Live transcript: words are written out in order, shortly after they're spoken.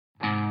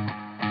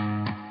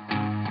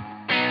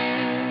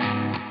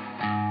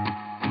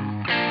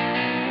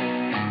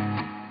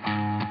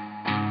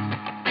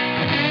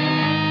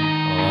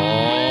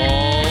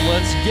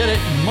get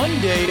it.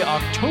 Monday,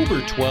 October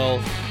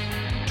 12th,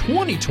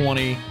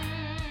 2020.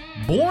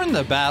 Born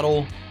the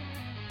Battle.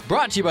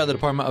 Brought to you by the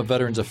Department of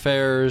Veterans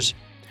Affairs,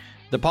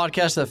 the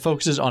podcast that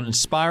focuses on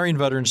inspiring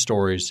veteran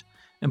stories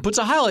and puts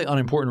a highlight on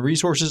important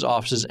resources,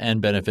 offices,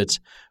 and benefits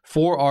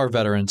for our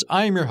veterans.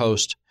 I am your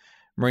host,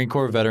 Marine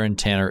Corps veteran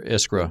Tanner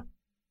Iskra.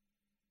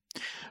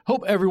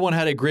 Hope everyone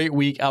had a great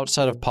week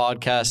outside of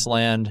podcast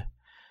land.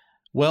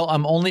 Well,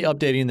 I'm only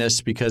updating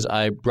this because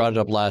I brought it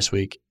up last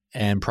week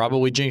and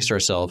probably jinxed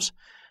ourselves,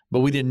 but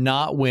we did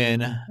not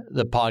win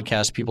the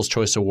Podcast People's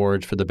Choice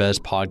Award for the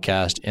best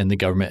podcast in the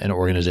government and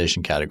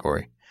organization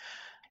category.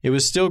 It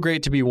was still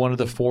great to be one of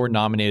the 4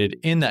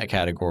 nominated in that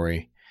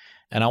category,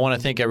 and I want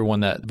to thank everyone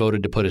that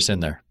voted to put us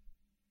in there.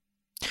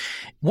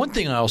 One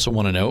thing I also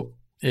want to note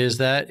is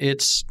that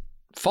it's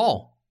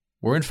fall.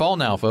 We're in fall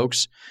now,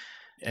 folks.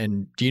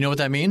 And do you know what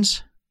that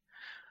means?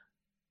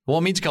 Well,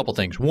 it means a couple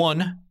things.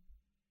 1,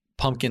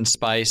 pumpkin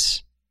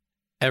spice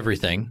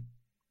everything.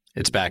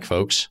 It's back,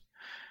 folks.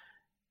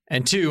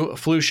 And 2,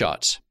 flu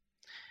shots.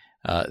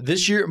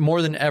 This year,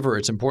 more than ever,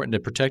 it's important to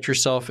protect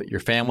yourself,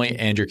 your family,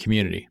 and your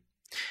community.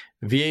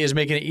 VA is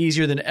making it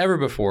easier than ever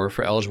before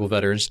for eligible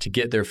veterans to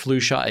get their flu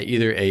shot at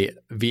either a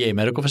VA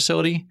medical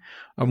facility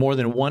or more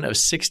than one of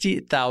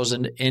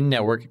 60,000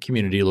 in-network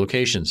community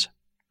locations.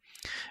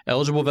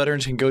 Eligible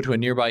veterans can go to a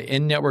nearby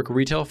in-network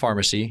retail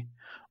pharmacy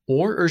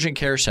or urgent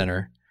care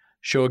center,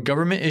 show a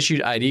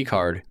government-issued ID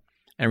card,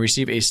 and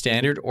receive a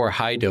standard or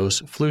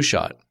high-dose flu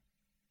shot.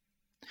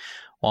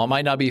 While it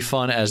might not be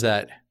fun as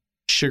that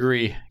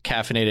sugary,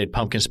 caffeinated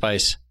pumpkin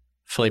spice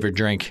flavored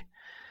drink,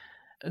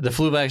 the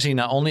flu vaccine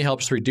not only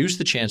helps reduce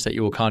the chance that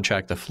you will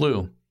contract the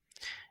flu,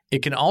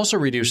 it can also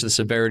reduce the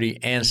severity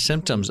and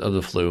symptoms of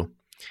the flu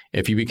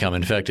if you become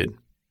infected.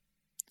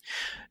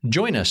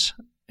 Join us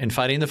in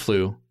fighting the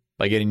flu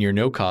by getting your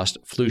no-cost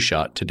flu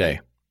shot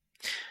today.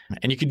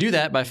 And you can do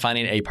that by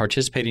finding a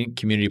participating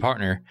community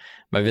partner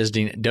by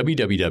visiting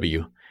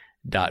www.va.gov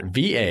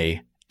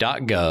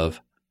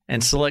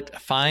and select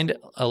Find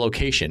a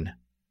Location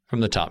from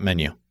the top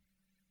menu.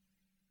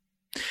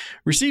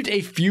 Received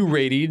a few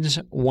ratings,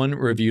 1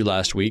 review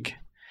last week.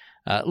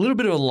 A little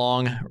bit of a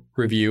long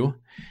review.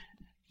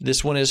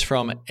 This one is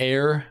from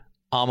Air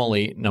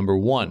Amelie number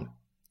 1.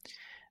 It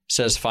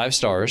says 5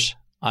 stars.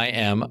 I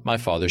am my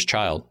father's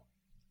child.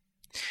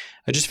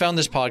 I just found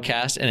this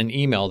podcast in an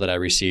email that I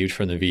received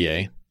from the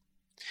VA.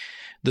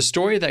 The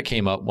story that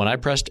came up when I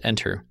pressed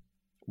enter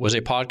was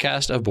a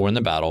podcast of Born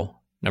the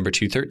Battle, number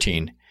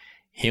 213,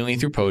 Healing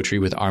Through Poetry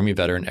with Army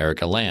veteran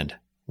Erica Land,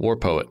 war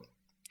poet.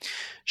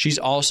 She's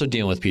also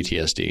dealing with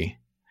PTSD.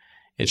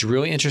 It's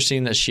really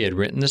interesting that she had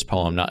written this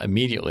poem not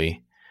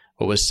immediately,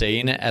 but was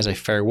saying it as a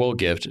farewell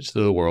gift to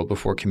the world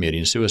before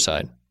committing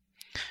suicide.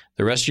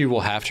 The rest of you will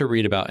have to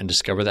read about and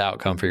discover the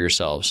outcome for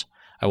yourselves.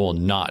 I will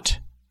not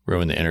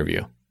ruin the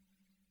interview.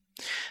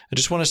 I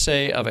just want to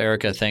say of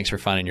Erica, thanks for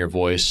finding your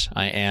voice.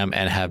 I am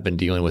and have been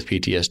dealing with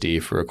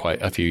PTSD for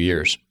quite a few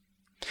years.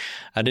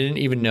 I didn't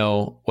even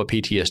know what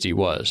PTSD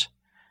was.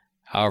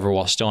 However,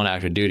 while still on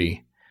active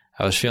duty,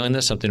 I was feeling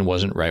that something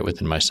wasn't right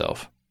within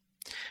myself.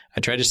 I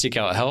tried to seek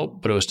out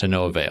help, but it was to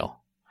no avail.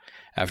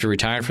 After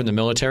retiring from the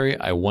military,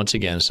 I once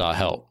again sought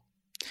help.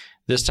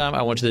 This time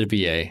I went to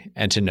the VA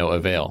and to no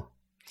avail.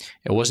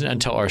 It wasn't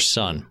until our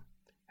son,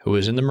 who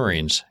was in the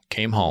Marines,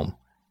 came home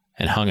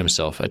and hung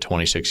himself at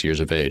 26 years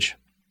of age.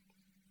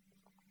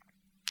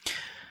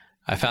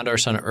 I found our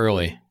son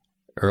early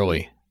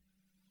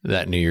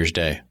that New Year's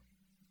Day.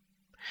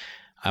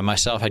 I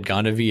myself had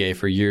gone to VA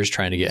for years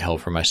trying to get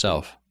help for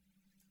myself.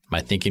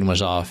 My thinking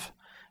was off,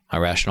 my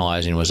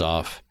rationalizing was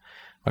off,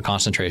 my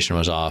concentration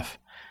was off,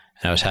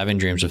 and I was having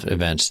dreams of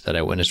events that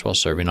I witnessed while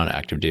serving on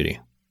active duty.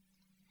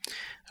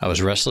 I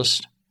was restless,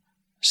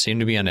 seemed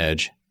to be on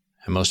edge,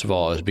 and most of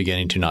all, I was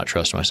beginning to not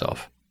trust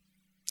myself.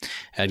 I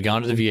had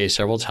gone to the VA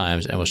several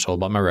times and was told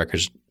by my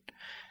records,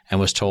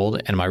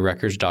 and my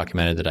records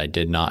documented that I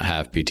did not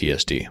have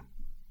PTSD.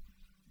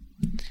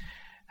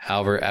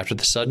 However, after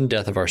the sudden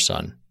death of our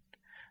son,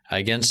 I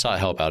again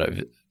sought out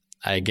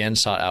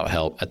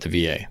help at the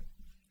VA.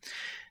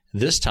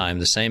 This time,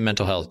 the same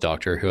mental health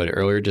doctor who had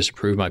earlier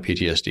disapproved my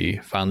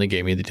PTSD finally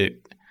gave me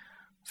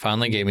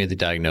the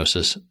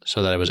diagnosis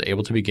so that I was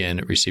able to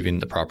begin receiving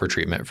the proper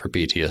treatment for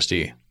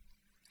PTSD.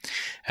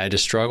 I had to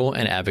struggle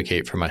and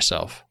advocate for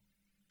myself.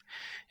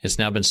 It's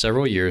now been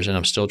several years and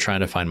I'm still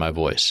trying to find my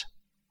voice.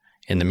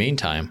 In the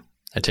meantime,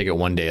 I take it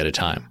one day at a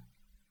time.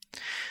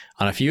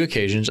 On a few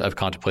occasions, I've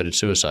contemplated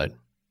suicide,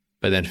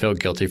 but then feel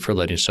guilty for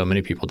letting so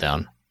many people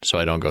down, so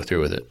I don't go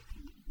through with it.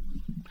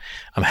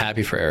 I'm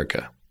happy for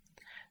Erica,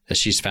 that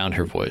she's found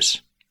her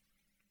voice.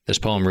 This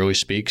poem really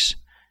speaks,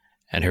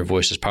 and her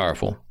voice is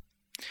powerful.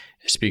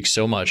 It speaks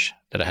so much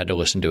that I had to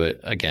listen to it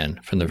again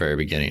from the very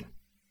beginning.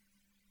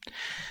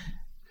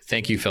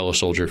 Thank you, fellow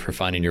soldier, for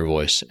finding your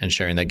voice and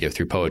sharing that gift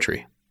through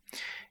poetry.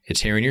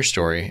 It's hearing your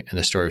story and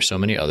the story of so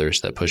many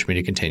others that push me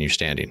to continue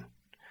standing.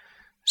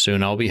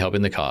 Soon I'll be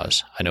helping the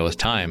cause. I know with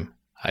time,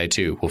 I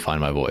too will find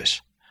my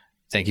voice.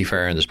 Thank you for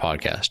airing this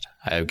podcast.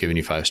 I have given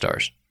you 5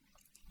 stars.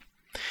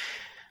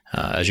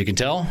 As you can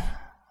tell,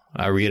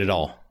 I read it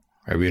all.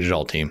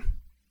 Team.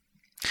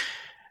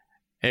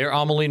 Air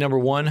Amelie number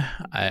 1.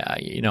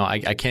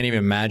 I can't even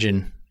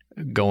imagine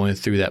going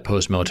through that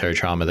post-military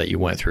trauma that you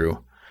went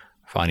through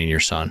finding your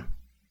son.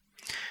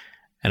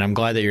 And I'm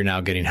glad that you're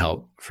now getting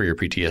help for your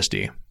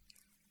PTSD.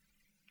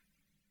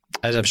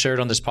 As I've shared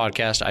on this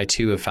podcast, I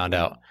too have found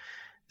out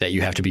that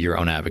you have to be your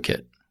own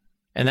advocate.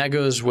 And that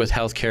goes with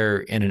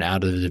healthcare in and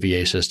out of the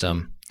VA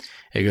system.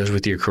 It goes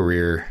with your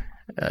career.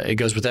 It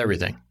goes with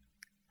everything.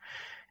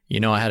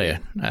 I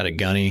had a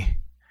gunny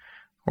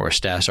or a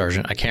staff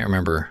sergeant. I can't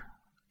remember.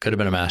 Could have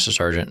been a master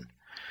sergeant.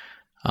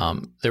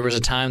 There was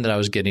a time that I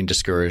was getting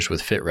discouraged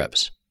with fit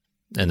reps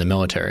in the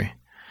military.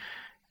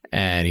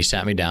 And he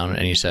sat me down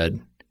and he said,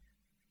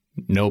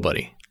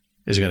 nobody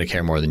is going to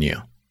care more than you.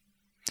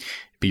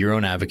 Be your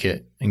own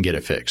advocate and get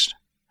it fixed.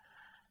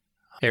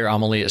 Air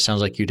Amelie, it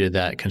sounds like you did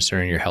that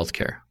concerning your health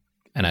care,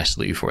 and I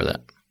salute you for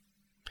that.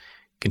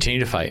 Continue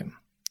to fight.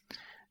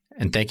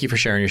 And thank you for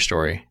sharing your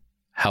story,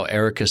 how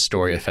Erica's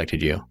story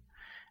affected you,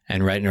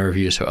 and writing a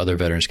review so other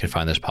veterans can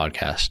find this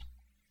podcast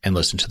and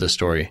listen to the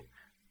story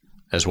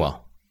as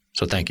well.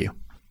 So thank you.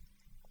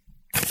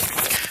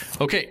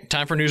 Okay,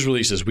 time for news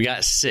releases. We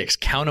got 6.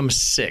 Count them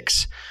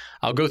 6.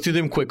 I'll go through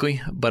them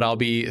quickly, but I'll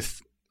be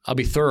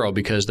thorough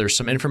because there's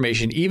some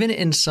information, even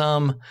in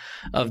some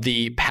of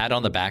the pat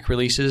on the back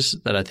releases,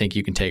 that I think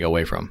you can take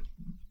away from.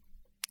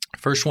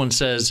 First one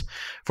says,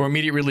 for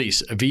immediate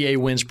release, VA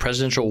wins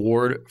presidential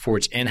award for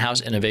its in-house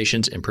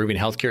innovations improving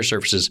healthcare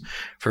services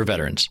for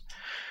veterans.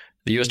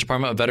 The U.S.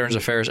 Department of Veterans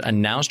Affairs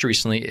announced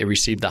recently it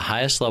received the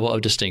highest level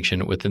of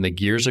distinction within the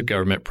Gears of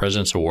Government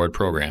President's Award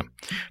program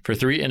for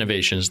 3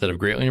 innovations that have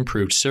greatly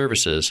improved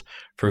services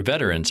for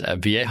veterans at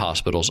VA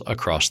hospitals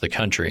across the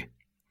country.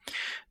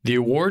 The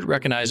award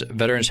recognized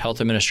Veterans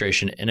Health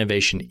Administration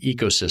Innovation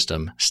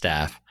Ecosystem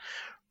staff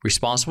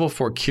responsible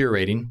for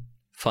curating,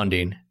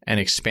 funding, and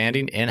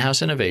expanding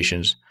in-house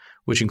innovations,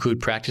 which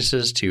include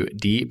practices to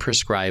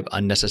de-prescribe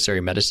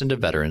unnecessary medicine to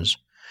veterans,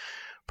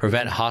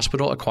 prevent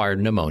hospital-acquired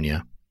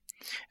pneumonia,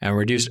 and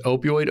reduce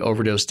opioid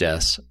overdose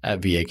deaths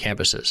at VA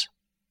campuses.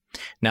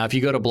 Now, if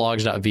you go to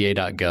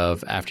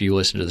blogs.va.gov after you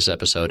listen to this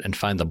episode and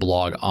find the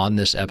blog on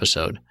this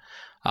episode,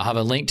 I'll have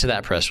a link to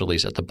that press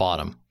release at the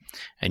bottom,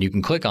 and you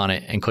can click on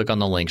it and click on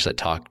the links that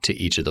talk to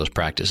each of those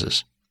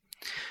practices.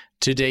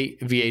 To date,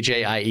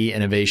 VHA-IE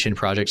innovation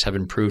projects have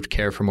improved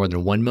care for more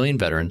than 1 million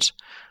veterans,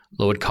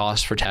 lowered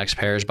costs for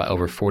taxpayers by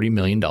over $40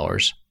 million,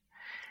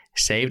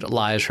 saved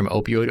lives from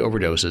opioid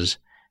overdoses,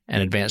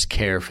 and advanced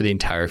care for the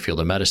entire field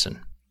of medicine.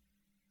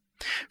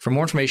 For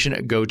more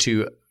information, go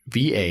to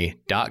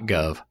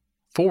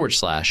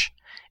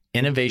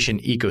va.gov/innovation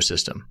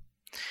ecosystem.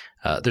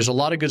 There's a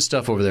lot of good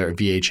stuff over there at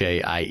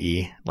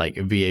VHA-IE, like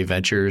VA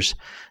Ventures,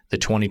 the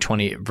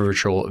 2020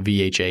 Virtual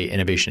VHA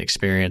Innovation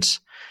Experience,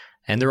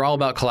 and they're all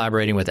about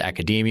collaborating with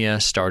academia,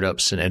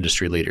 startups, and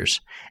industry leaders.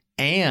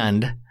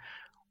 And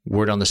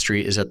word on the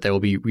street is that they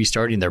will be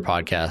restarting their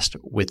podcast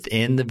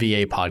within the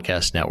VA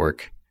Podcast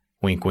Network,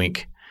 wink,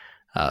 wink,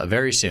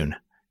 very soon,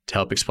 to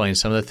help explain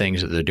some of the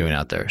things that they're doing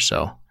out there.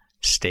 So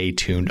stay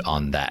tuned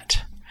on that.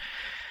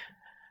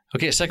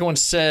 Okay, second one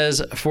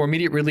says, for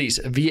immediate release,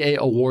 VA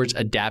awards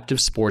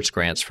adaptive sports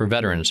grants for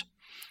veterans.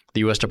 The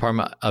U.S.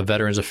 Department of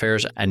Veterans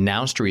Affairs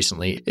announced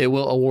recently it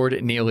will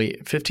award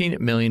nearly $15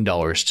 million to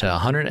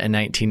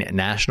 119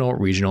 national,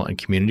 regional, and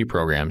community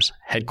programs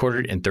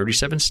headquartered in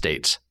 37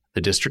 states, the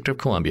District of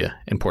Columbia,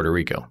 and Puerto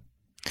Rico.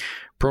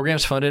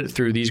 Programs funded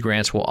through these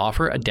grants will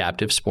offer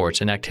adaptive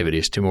sports and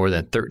activities to more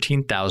than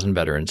 13,000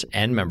 veterans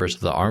and members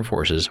of the armed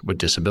forces with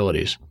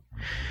disabilities.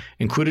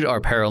 Included are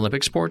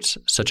Paralympic sports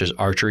such as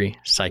archery,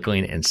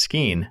 cycling, and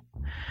skiing,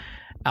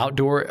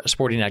 outdoor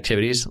sporting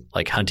activities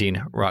like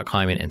hunting, rock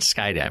climbing, and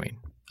skydiving.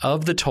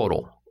 Of the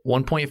total,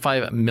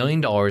 $1.5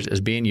 million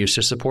is being used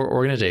to support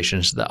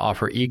organizations that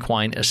offer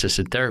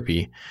equine-assisted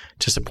therapy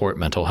to support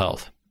mental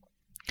health.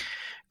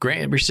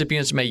 Grant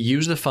recipients may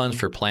use the funds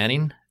for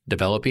planning,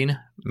 developing,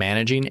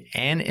 managing,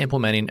 and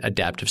implementing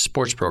adaptive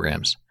sports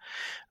programs.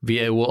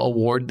 VA will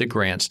award the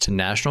grants to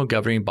national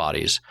governing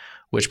bodies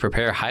which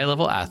prepare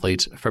high-level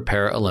athletes for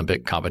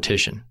Paralympic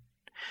competition.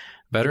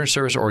 Veteran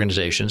service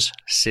organizations,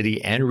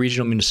 city and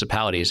regional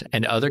municipalities,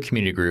 and other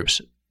community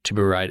groups to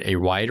provide a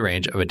wide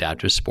range of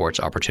adaptive sports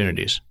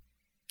opportunities.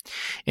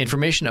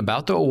 Information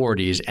about the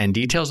awardees and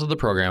details of the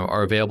program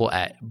are available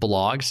at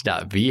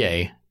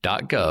blogs.va.gov.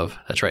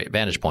 That's right,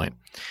 Vantage Point.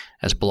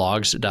 That's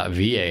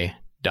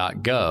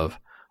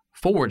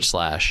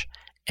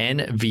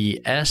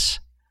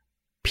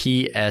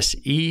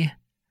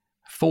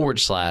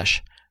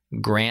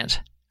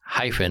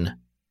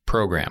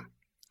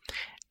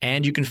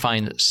And you can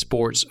find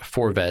Sports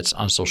for Vets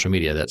on social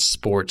media. That's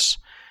sports,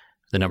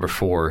 the number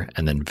 4,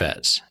 and then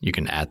vets. You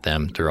can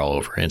 @them. They're all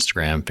over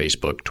Instagram,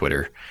 Facebook,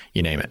 Twitter,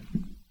 you name it.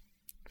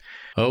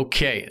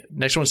 Okay,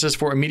 next one says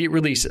for immediate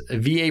release, a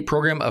VA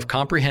program of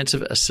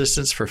comprehensive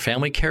assistance for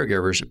family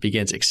caregivers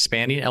begins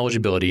expanding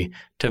eligibility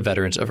to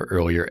veterans of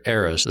earlier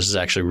eras. This is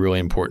actually really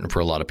important for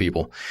a lot of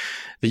people.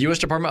 The U.S.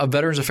 Department of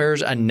Veterans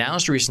Affairs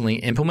announced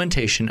recently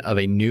implementation of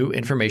a new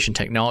information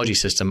technology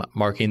system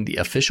marking the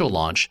official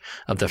launch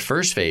of the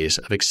first phase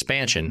of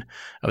expansion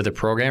of the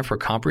Program for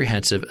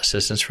Comprehensive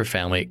Assistance for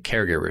Family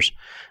Caregivers,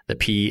 the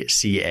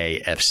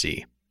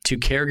PCAFC, to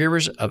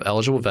caregivers of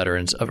eligible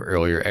veterans of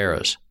earlier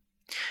eras.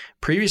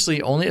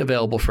 Previously only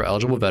available for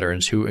eligible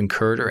veterans who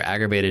incurred or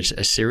aggravated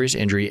a serious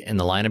injury in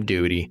the line of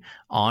duty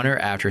on or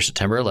after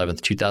September 11,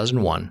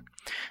 2001,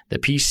 the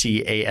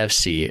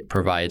PCAFC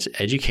provides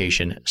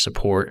education,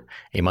 support,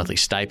 a monthly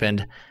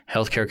stipend,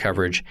 healthcare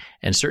coverage,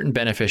 and certain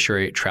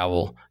beneficiary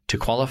travel to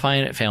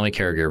qualifying family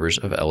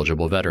caregivers of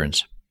eligible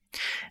veterans.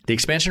 The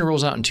expansion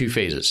rolls out in two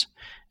phases.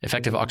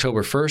 Effective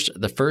October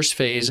 1st, the first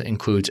phase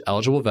includes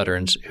eligible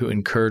veterans who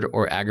incurred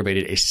or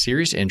aggravated a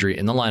serious injury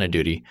in the line of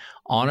duty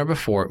on or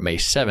before May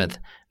 7th,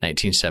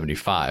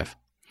 1975.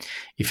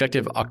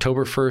 Effective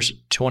October 1st,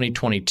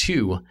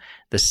 2022,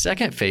 the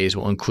second phase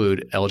will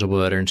include eligible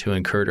veterans who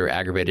incurred or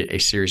aggravated a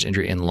serious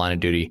injury in the line of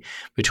duty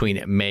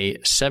between May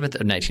 7th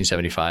of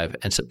 1975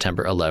 and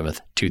September 11th,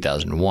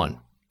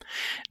 2001.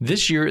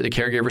 This year, the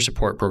Caregiver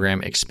Support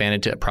Program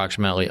expanded to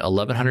approximately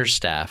 1,100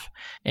 staff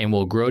and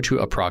will grow to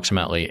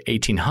approximately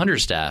 1,800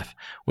 staff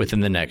within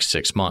the next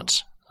 6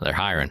 months. They're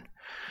hiring.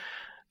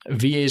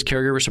 VA's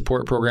Caregiver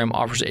Support Program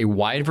offers a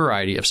wide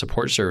variety of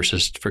support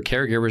services for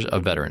caregivers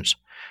of veterans.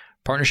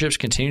 Partnerships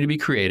continue to be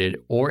created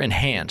or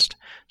enhanced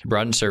to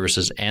broaden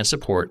services and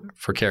support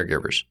for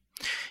caregivers.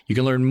 You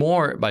can learn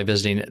more by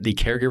visiting the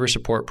Caregiver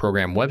Support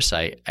Program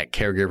website at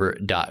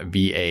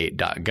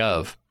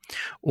caregiver.va.gov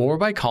or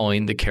by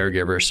calling the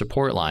Caregiver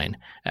Support Line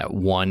at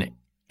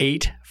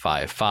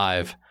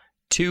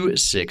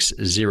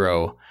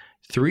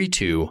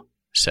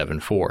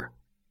 1-855-260-3274.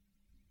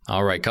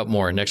 All right, couple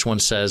more. Next one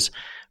says,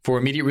 for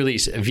immediate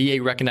release,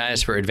 VA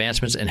recognized for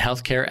advancements in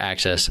healthcare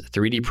access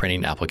 3D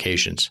printing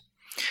applications.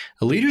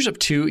 The leaders of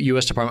two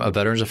U.S. Department of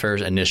Veterans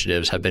Affairs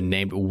initiatives have been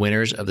named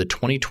winners of the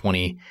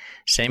 2020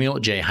 Samuel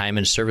J.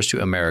 Hyman Service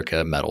to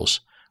America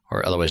Medals,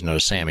 or otherwise known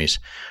as SAMMYs,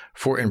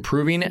 for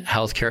improving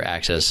healthcare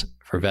access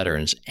for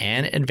veterans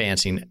and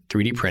advancing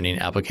 3D printing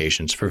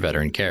applications for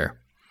veteran care.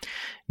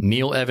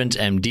 Neil Evans,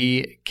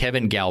 MD,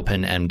 Kevin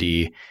Galpin,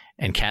 MD,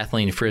 and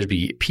Kathleen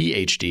Frisbee,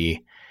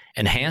 PhD,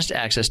 enhanced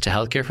access to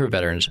healthcare for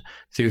veterans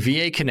through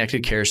VA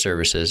connected care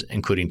services,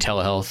 including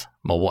telehealth,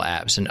 mobile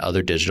apps, and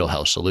other digital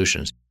health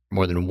solutions.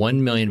 More than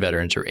 1 million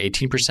veterans, or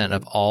 18%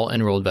 of all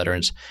enrolled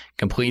veterans,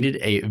 completed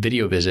a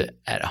video visit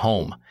at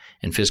home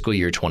in fiscal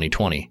year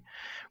 2020,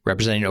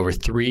 representing over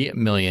 3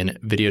 million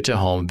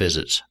video-to-home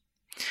visits.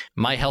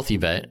 My Healthy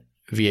Vet,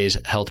 VA's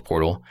health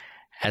portal,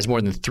 has more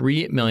than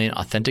 3 million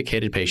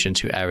authenticated patients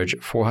who average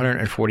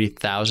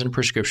 440,000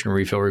 prescription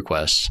refill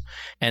requests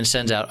and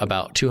sends out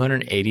about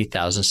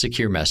 280,000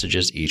 secure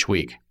messages each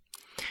week.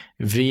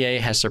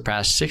 VA has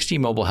surpassed 60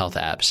 mobile health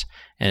apps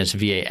in its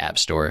VA App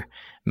Store,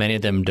 many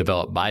of them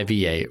developed by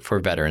VA for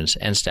veterans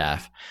and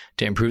staff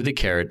to improve the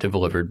care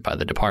delivered by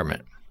the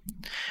department.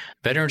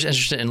 Veterans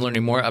interested in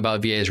learning more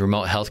about VA's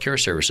remote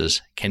healthcare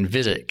services can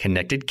visit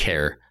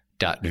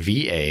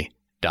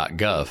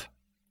connectedcare.va.gov.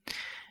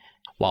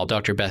 While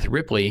Dr. Beth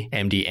Ripley,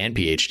 MD and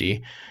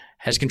PhD,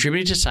 has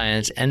contributed to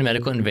science and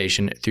medical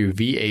innovation through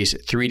VA's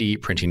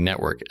 3D printing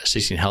network,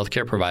 assisting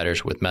healthcare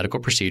providers with medical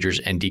procedures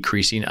and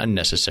decreasing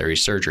unnecessary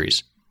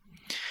surgeries.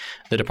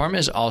 The department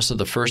is also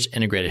the first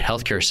integrated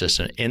healthcare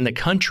system in the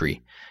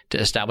country to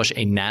establish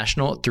a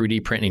national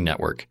 3D printing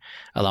network,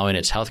 allowing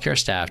its healthcare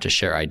staff to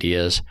share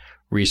ideas,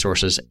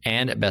 resources,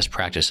 and best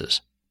practices.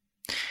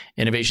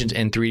 Innovations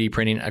in 3D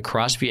printing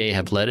across VA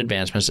have led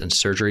advancements in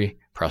surgery,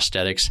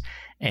 prosthetics,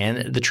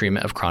 and the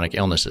treatment of chronic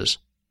illnesses.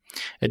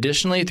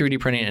 Additionally, 3D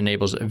printing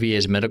enables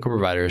VA's medical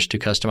providers to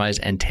customize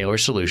and tailor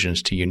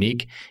solutions to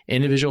unique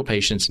individual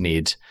patients'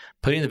 needs,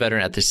 putting the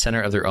veteran at the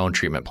center of their own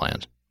treatment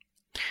plans.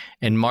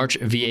 In March,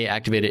 VA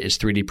activated its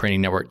 3D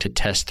printing network to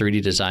test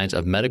 3D designs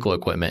of medical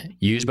equipment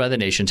used by the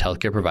nation's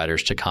healthcare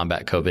providers to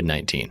combat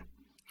COVID-19.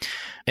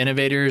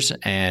 Innovators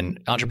and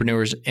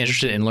entrepreneurs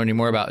interested in learning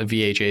more about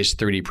VHA's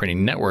 3D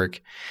printing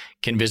network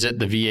can visit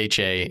the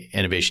VHA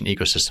innovation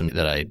ecosystem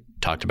that I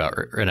talked about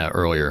in an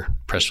earlier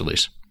press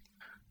release.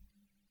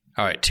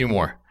 All right, two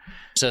more.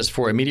 It says,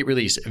 for immediate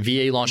release,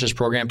 VA launches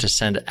program to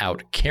send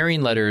out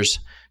caring letters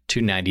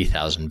to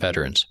 90,000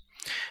 veterans.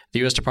 The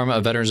U.S. Department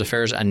of Veterans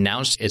Affairs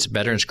announced its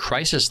Veterans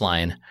Crisis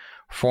Line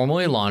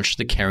formally launched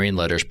the Caring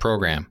Letters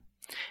program,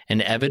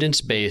 an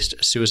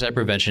evidence-based suicide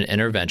prevention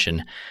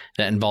intervention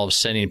that involves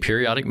sending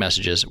periodic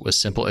messages with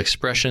simple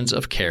expressions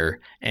of care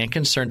and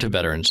concern to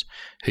veterans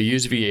who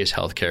use VA's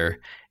healthcare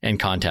and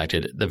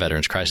contacted the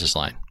Veterans Crisis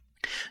Line.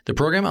 The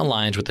program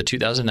aligns with the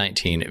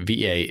 2019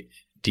 VA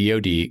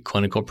DoD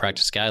Clinical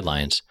Practice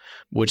Guidelines,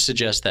 which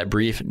suggest that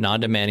brief,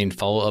 non-demanding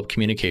follow-up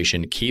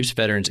communication keeps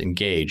veterans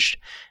engaged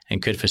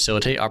and could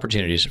facilitate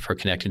opportunities for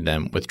connecting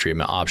them with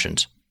treatment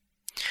options.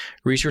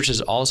 Research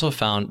has also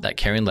found that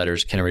carrying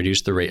letters can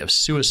reduce the rate of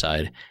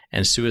suicide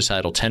and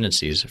suicidal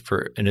tendencies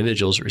for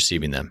individuals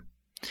receiving them.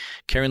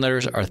 Caring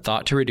letters are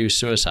thought to reduce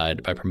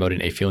suicide by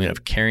promoting a feeling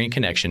of caring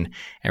connection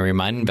and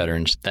reminding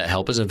veterans that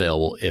help is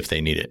available if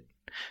they need it.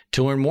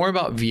 To learn more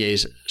about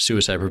VA's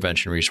suicide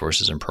prevention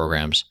resources and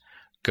programs,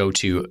 go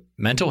to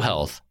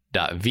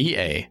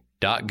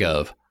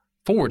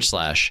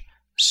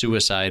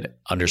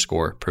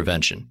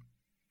mentalhealth.va.gov/suicide_prevention.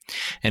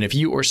 And if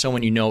you or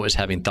someone you know is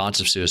having thoughts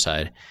of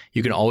suicide,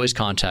 you can always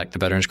contact the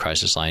Veterans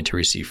Crisis Line to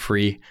receive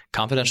free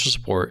confidential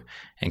support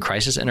and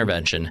crisis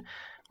intervention,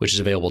 which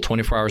is available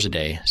 24 hours a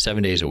day,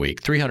 7 days a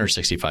week,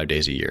 365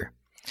 days a year.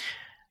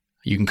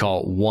 You can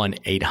call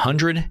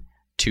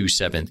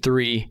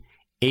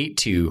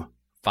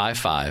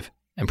 1-800-273-8255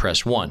 and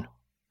press 1.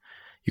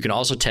 You can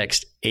also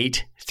text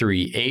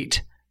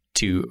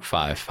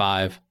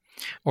 838-255,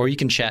 or you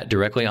can chat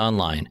directly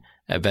online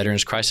at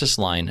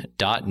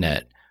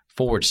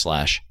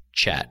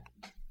veteranscrisisline.net/chat.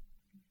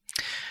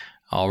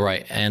 All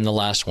right, and the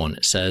last one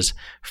says,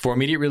 for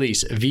immediate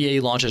release, VA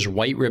launches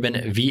White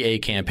Ribbon VA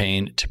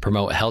campaign to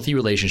promote healthy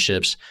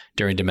relationships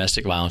during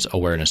Domestic Violence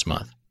Awareness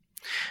Month.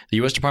 The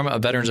U.S. Department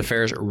of Veterans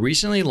Affairs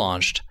recently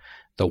launched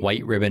the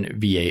White Ribbon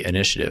VA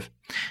Initiative,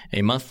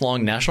 a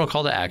month-long national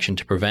call to action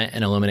to prevent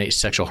and eliminate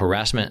sexual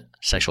harassment,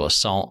 sexual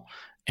assault,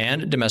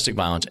 and domestic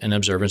violence in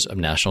observance of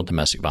National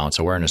Domestic Violence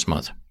Awareness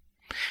Month.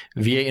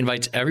 VA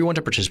invites everyone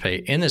to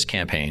participate in this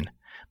campaign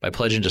by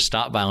pledging to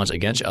stop violence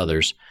against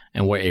others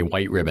and wear a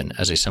white ribbon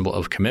as a symbol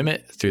of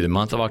commitment through the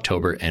month of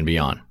October and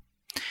beyond.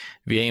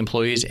 VA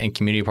employees and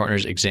community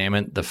partners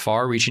examine the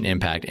far-reaching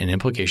impact and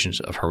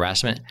implications of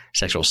harassment,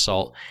 sexual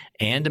assault,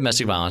 and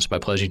domestic violence by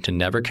pledging to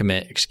never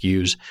commit,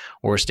 excuse,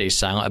 or stay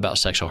silent about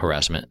sexual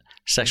harassment,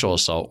 sexual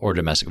assault, or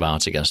domestic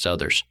violence against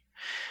others.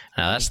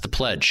 Now, that's the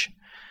pledge.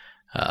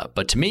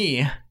 But to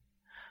me,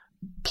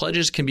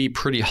 pledges can be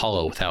pretty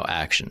hollow without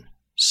action.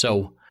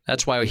 So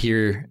that's why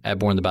here at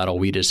Born the Battle,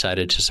 we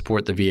decided to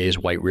support the VA's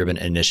White Ribbon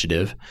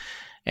Initiative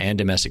and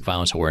Domestic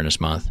Violence Awareness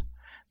Month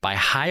by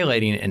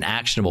highlighting an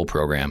actionable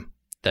program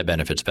that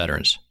benefits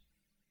veterans.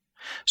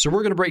 So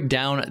we're going to break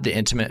down the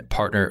Intimate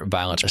Partner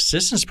Violence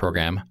Assistance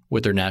Program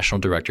with their National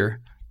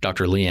Director,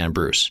 Dr. Leanne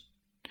Bruce.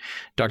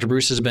 Dr.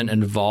 Bruce has been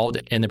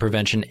involved in the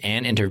prevention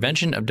and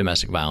intervention of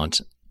domestic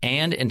violence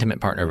and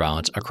intimate partner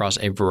violence across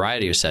a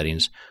variety of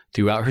settings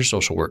throughout her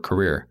social work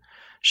career.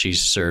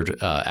 She's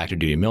served active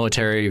duty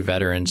military,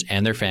 veterans,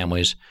 and their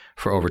families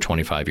for over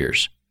 25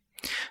 years.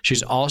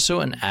 She's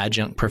also an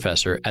adjunct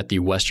professor at the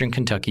Western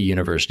Kentucky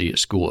University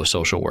School of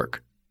Social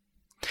Work.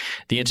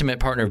 The Intimate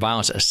Partner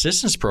Violence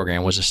Assistance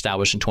Program was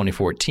established in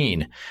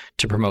 2014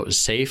 to promote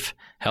safe,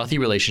 healthy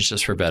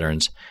relationships for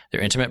veterans, their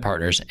intimate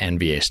partners, and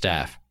VA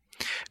staff.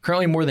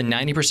 Currently, more than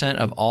 90%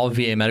 of all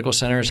VA medical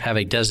centers have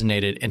a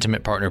designated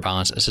Intimate Partner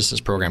Violence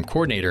Assistance Program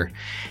coordinator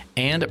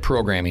and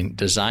programming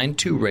designed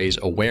to raise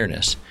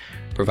awareness,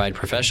 provide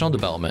professional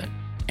development,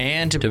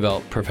 and to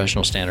develop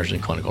professional standards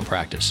in clinical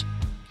practice.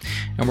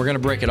 And we're going to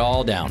break it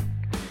all down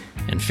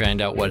and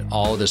find out what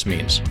all of this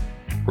means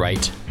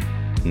right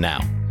now.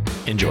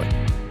 Enjoy.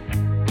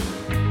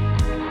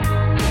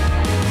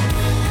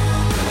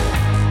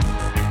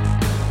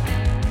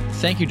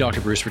 Thank you,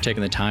 Dr. Bruce, for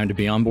taking the time to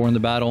be on Born the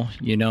Battle.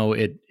 You know,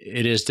 it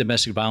is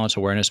Domestic Violence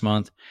Awareness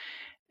Month,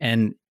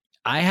 and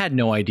I had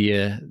no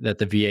idea that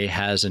the VA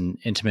has an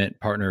Intimate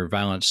Partner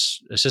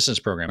Violence Assistance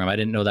Program. I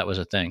didn't know that was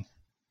a thing.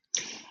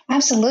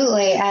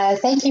 Absolutely.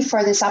 Thank you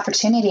for this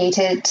opportunity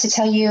to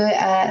tell you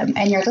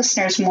and your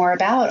listeners more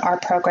about our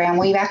program.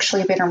 We've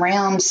actually been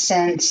around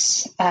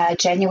since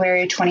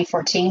January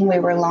 2014. We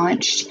were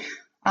launched,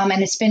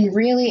 and it's been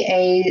really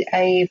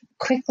a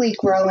quickly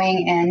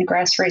growing and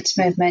grassroots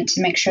movement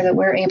to make sure that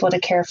we're able to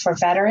care for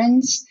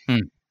veterans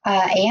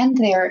and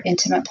their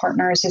intimate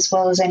partners, as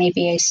well as any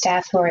VA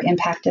staff who are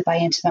impacted by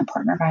intimate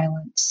partner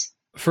violence.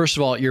 First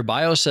of all, your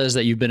bio says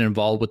that you've been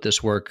involved with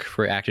this work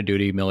for active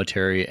duty,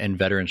 military, and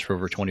veterans for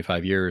over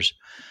 25 years.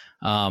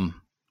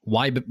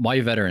 Why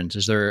veterans?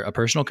 Is there a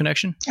personal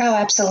connection? Oh,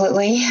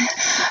 absolutely.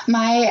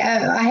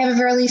 I have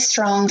a really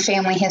strong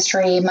family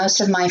history.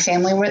 Most of my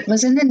family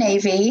was in the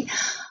Navy.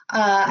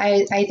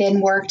 I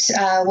then worked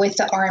with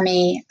the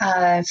Army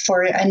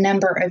for a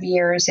number of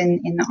years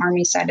in the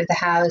Army side of the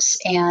house,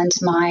 and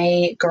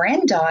my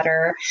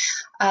granddaughter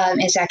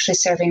is actually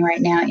serving right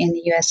now in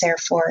the U.S. Air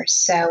Force.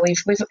 So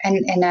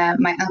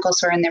my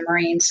uncles were in the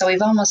Marines, so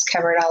we've almost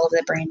covered all of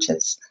the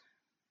branches.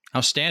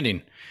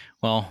 Outstanding.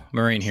 Well,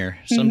 Marine here.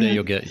 Someday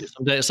you'll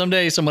get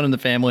someday someone in the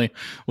family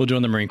will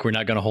join the Marine Corps. We're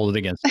not going to hold it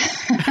against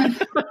them.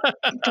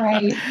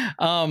 Right.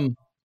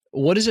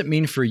 What does it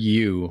mean for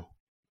you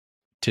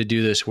to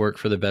do this work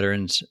for the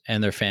veterans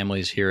and their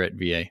families here at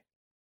VA?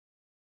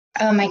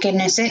 Oh my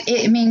goodness.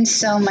 It means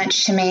so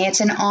much to me.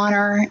 It's an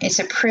honor. It's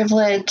a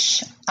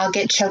privilege. I'll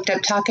get choked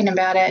up talking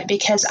about it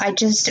because I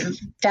just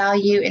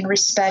value and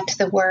respect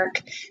the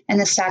work and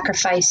the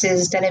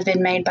sacrifices that have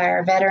been made by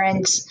our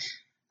veterans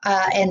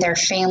and their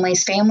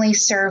families.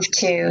 Families serve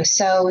too.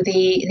 So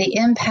the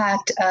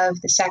impact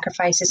of the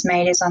sacrifices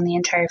made is on the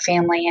entire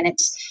family. And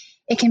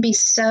it can be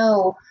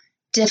so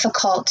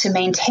difficult to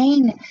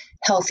maintain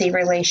healthy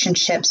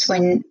relationships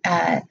when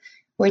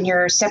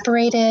you're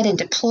separated and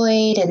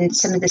deployed, and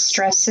some of the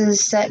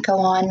stresses that go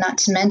on, not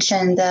to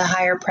mention the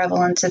higher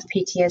prevalence of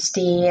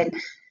PTSD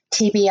and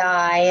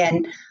TBI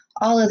and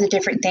all of the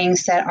different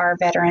things that our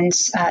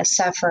veterans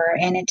suffer.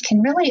 And it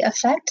can really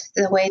affect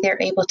the way they're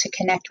able to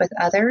connect with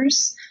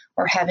others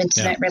or have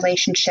intimate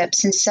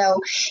relationships. And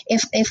so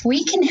if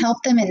we can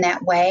help them in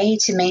that way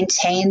to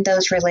maintain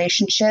those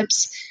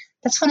relationships,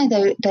 that's one of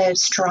the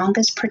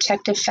strongest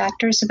protective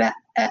factors about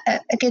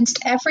against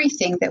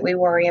everything that we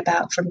worry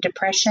about, from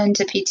depression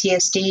to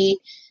PTSD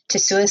to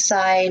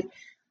suicide.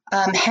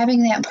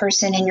 Having that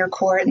person in your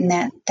court and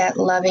that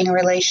loving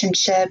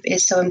relationship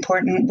is so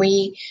important.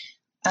 We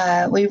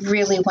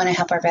really want to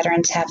help our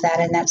veterans have that,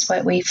 and that's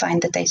what we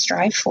find that they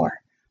strive for.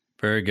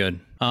 Very good.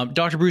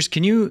 Dr. Bruce,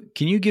 can you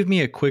give me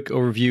a quick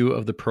overview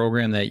of the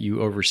program that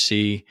you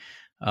oversee?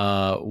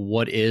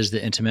 What is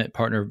the Intimate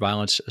Partner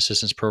Violence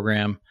Assistance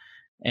Program,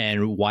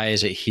 and why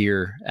is it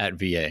here at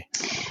VA?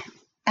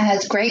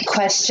 Great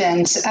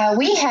questions.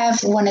 We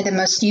have one of the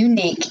most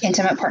unique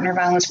intimate partner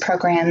violence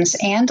programs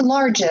and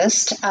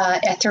largest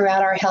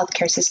throughout our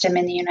healthcare system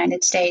in the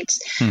United States,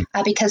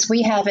 because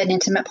we have an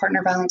intimate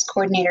partner violence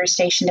coordinator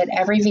stationed at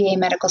every VA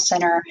medical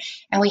center,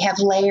 and we have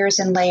layers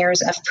and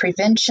layers of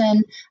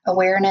prevention,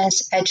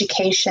 awareness,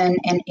 education,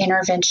 and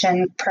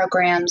intervention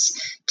programs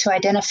to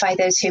identify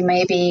those who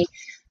may be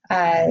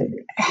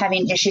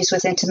having issues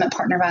with intimate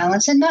partner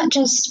violence, and not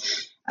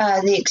just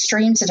the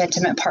extremes of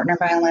intimate partner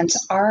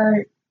violence.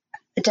 Our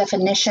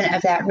definition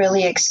of that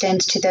really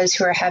extends to those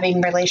who are having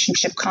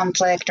relationship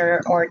conflict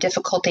or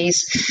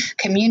difficulties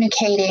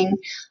communicating.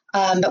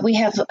 But we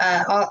have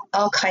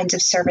all kinds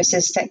of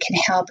services that can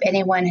help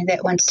anyone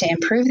that wants to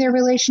improve their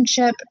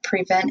relationship,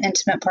 prevent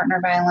intimate partner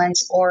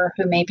violence, or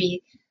who may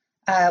be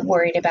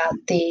worried about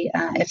the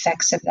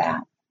effects of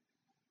that.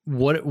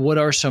 What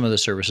are some of the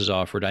services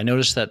offered? I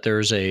noticed that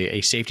there's a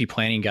safety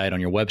planning guide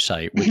on your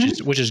website,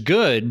 which is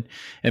good.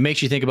 It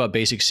makes you think about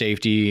basic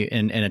safety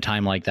in a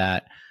time like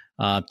that.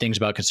 Things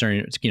about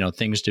concerning,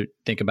 things to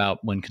think about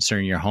when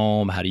concerning your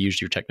home, how to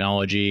use your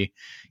technology,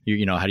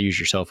 how to use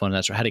your cell phone,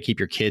 how to keep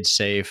your kids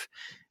safe,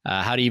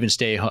 how to even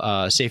stay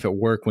safe at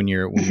work when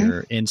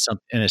you're in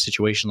a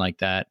situation like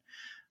that.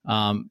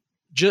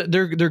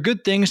 They're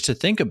good things to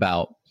think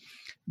about.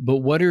 But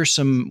what are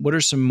some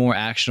more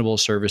actionable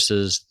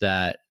services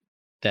that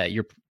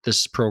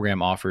this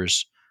program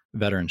offers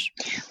veterans?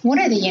 One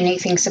of the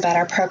unique things about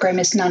our program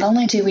is not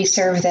only do we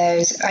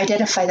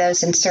identify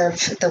those and serve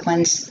the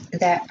ones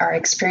that are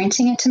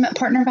experiencing intimate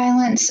partner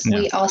violence,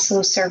 we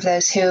also serve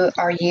those who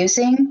are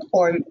using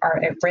or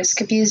are at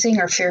risk of using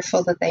or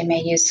fearful that they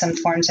may use some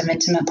forms of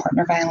intimate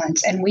partner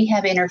violence. And we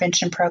have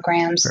intervention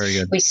programs. Very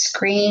good. We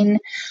screen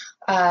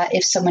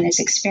if someone is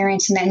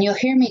experiencing that. And you'll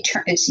hear me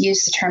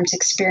use the terms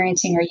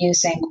experiencing or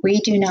using. We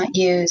do not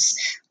use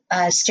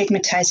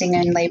stigmatizing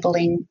and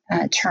labeling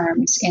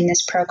terms in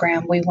this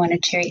program. We want to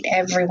treat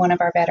every one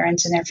of our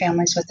veterans and their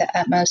families with the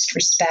utmost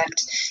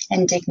respect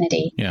and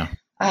dignity. Yeah.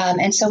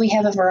 And so we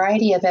have a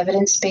variety of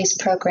evidence-based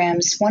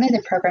programs. One of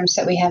the programs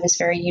that we have is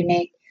very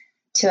unique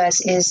to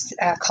us is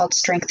called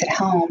Strength at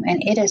Home.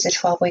 And it is a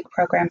 12-week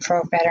program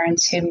for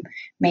veterans who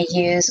may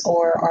use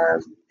or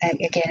are,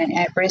 again,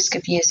 at risk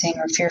of using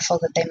or fearful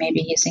that they may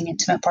be using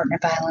intimate partner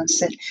violence,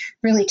 that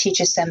really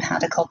teaches them how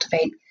to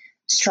cultivate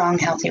strong,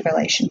 healthy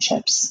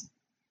relationships.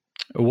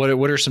 What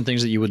are some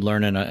things that you would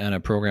learn in a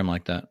program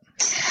like that?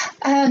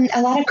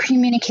 A lot of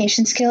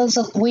communication skills.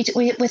 We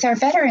with our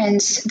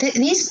veterans,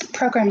 these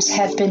programs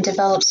have been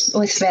developed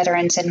with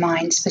veterans in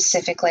mind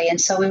specifically. And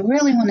so we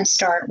really want to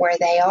start where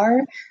they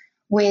are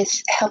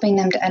with helping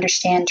them to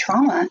understand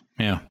trauma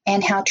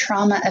and how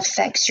trauma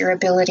affects your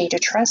ability to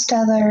trust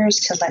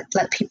others, to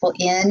let people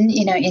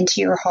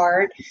into your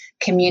heart,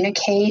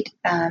 communicate,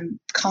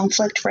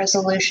 conflict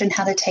resolution,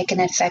 how to take an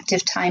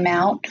effective time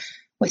out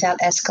without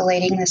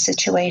escalating the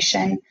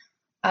situation,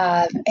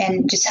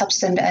 and just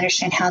helps them to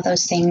understand how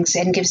those things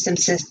and gives them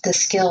the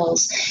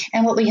skills.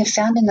 And what we have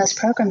found in those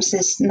programs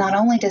is not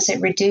only does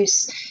it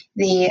reduce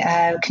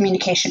the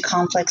communication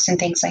conflicts and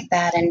things like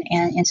that and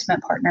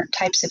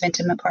types of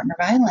intimate partner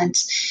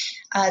violence,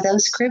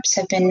 those groups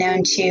have been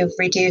known to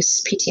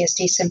reduce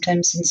PTSD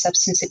symptoms and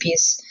substance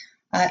abuse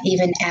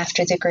even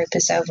after the group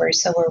is over.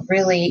 So we're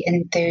really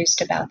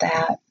enthused about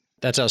that.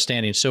 That's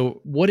outstanding. So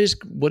what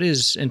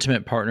is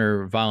intimate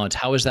partner violence?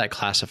 How is that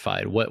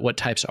classified? What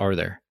types are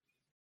there?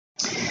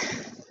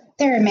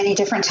 There are many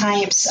different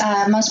types.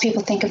 Most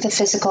people think of the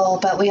physical,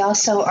 but we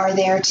also are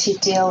there to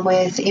deal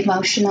with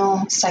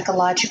emotional,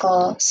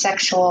 psychological,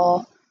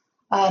 sexual,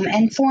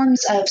 and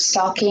forms of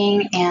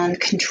stalking and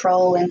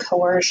control and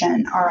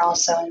coercion are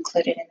also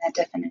included in that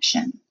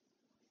definition.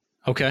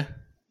 Okay.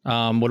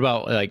 What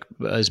about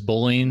is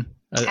bullying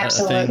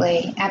Absolutely.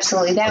 a thing?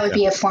 Absolutely. That would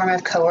be a form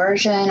of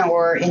coercion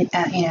or,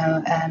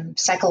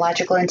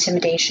 psychological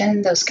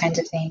intimidation, those kinds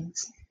of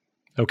things.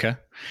 Okay.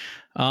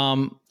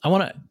 I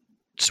want to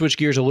switch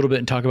gears a little bit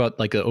and talk about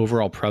the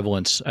overall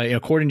prevalence.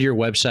 According to your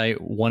website,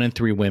 1 in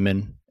 3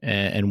 women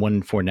and 1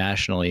 in 4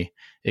 nationally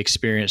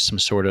experience some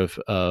sort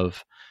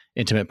of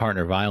intimate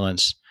partner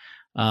violence.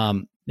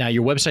 Now,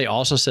 your website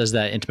also says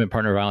that intimate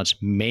partner violence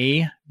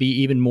may be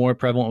even more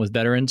prevalent with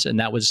veterans, and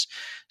that was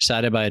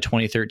cited by a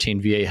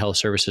 2013 VA Health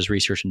Services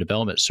Research and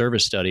Development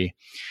Service study.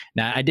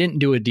 Now, I didn't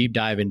do a deep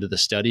dive into the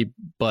study,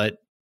 but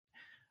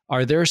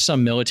are there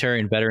some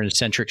military and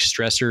veteran-centric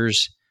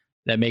stressors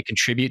that may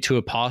contribute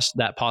to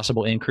that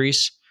possible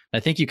increase? I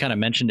think you kind of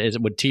mentioned,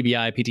 would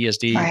TBI,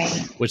 PTSD,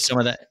 Right. would some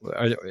of that,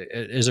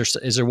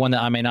 is there one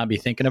that I may not be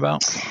thinking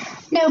about?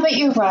 No, but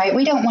you're right.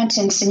 We don't want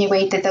to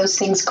insinuate that those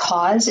things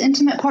cause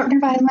intimate partner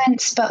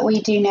violence, but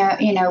we do know,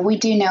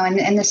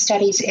 and the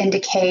studies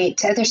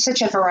indicate there's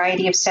such a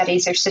variety of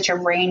studies, there's such a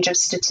range of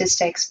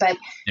statistics, but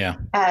Yeah.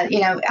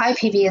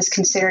 IPV is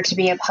considered to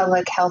be a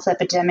public health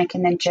epidemic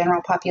in the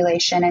general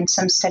population, and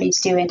some studies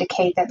do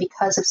indicate that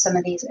because of some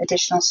of these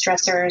additional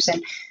stressors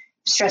and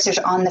stressors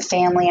on the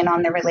family and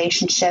on the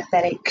relationship,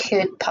 that it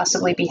could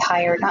possibly be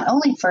higher, not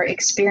only for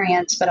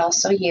experience, but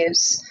also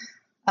use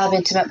of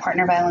intimate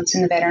partner violence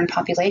in the veteran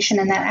population.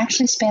 And that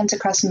actually spans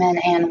across men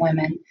and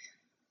women.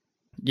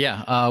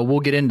 Yeah.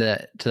 We'll get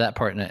into that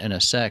part in a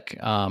sec.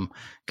 Got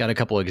a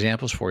couple of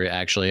examples for you,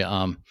 actually.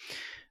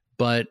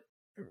 But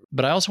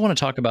I also want to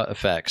talk about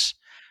effects,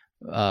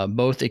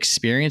 both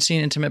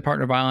experiencing intimate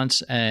partner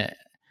violence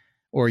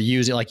or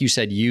using, like you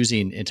said,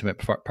 using intimate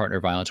partner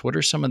violence. What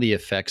are some of the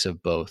effects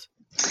of both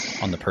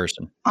on the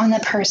person? On the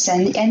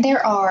person. And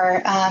there are,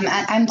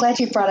 I'm glad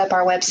you brought up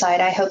our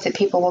website. I hope that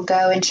people will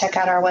go and check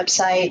out our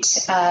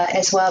website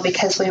as well,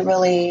 because we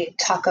really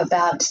talk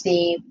about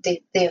the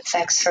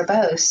effects for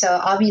both. So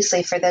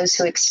obviously for those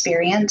who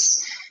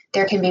experience,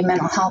 there can be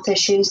mental health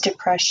issues,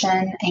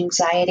 depression,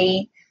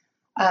 anxiety,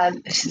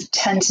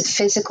 tons of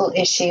physical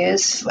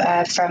issues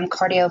from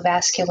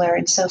cardiovascular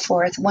and so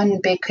forth.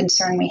 One big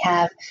concern we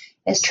have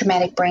is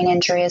traumatic brain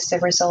injury as the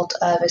result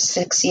of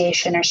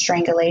asphyxiation or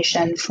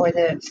strangulation for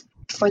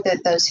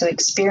those who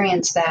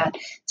experience that.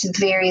 It's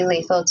very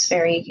lethal. It's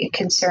very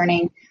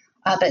concerning,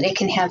 but it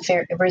can have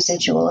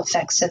residual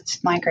effects of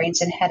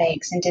migraines and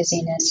headaches and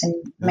dizziness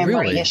and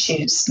memory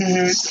issues.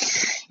 Mm-hmm.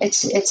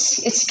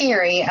 It's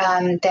scary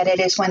that it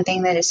is one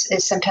thing that is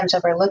sometimes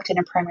overlooked in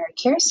a primary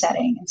care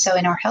setting. And so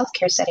in our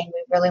healthcare setting,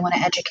 we really want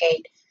to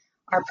educate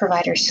our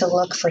providers to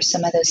look for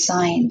some of those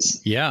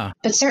signs. Yeah.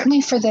 But certainly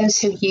for those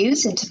who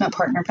use intimate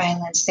partner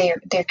violence,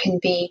 there can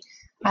be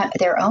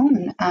their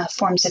own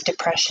forms of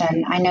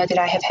depression. I know that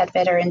I have had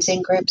veterans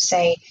in groups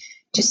say,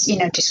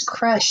 just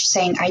crushed,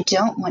 saying, I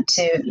don't want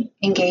to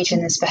engage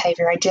in this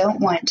behavior. I don't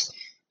want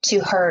to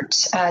hurt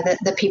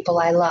the people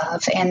I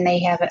love. And they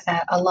have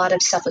a lot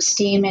of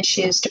self-esteem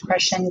issues,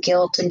 depression,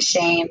 guilt, and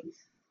shame,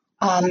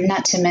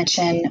 not to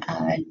mention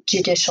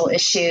judicial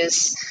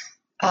issues.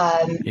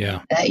 And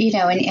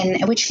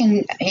which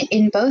can,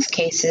 in both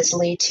cases,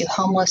 lead to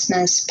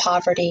homelessness,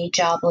 poverty,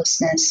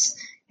 joblessness,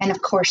 and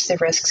of course the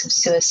risks of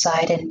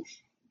suicide.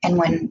 And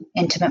when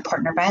intimate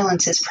partner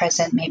violence is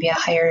present, maybe a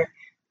higher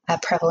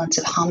prevalence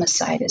of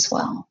homicide as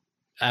well.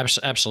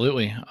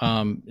 Absolutely.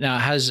 Now,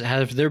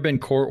 have there been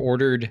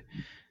court-ordered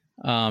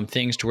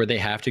things to where they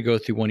have to go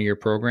through one of your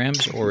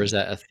programs, or is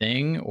that a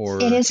thing?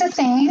 Or it is a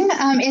thing.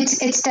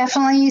 It's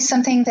definitely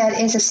something that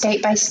is a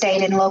state by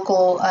state and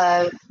local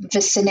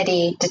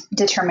vicinity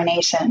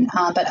determination.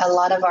 But a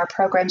lot of our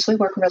programs, we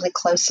work really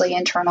closely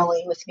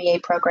internally with VA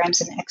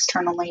programs and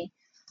externally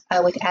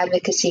with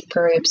advocacy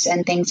groups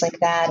and things like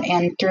that.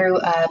 And through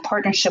a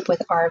partnership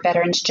with our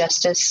Veterans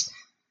Justice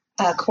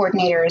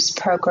coordinators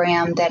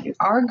program that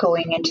are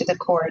going into the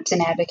courts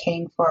and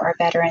advocating for our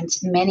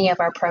veterans, many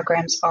of our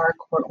programs are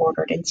court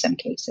ordered in some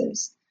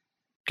cases.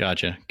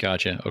 Gotcha.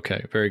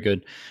 Okay, very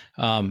good.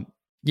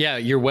 Yeah,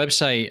 your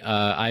website,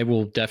 I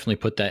will definitely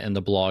put that in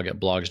the blog at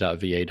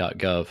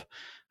blogs.va.gov.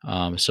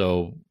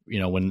 So,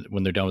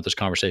 when they're done with this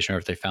conversation, or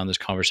if they found this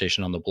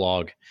conversation on the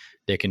blog,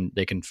 they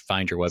can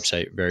find your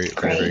website very,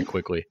 very, very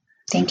quickly.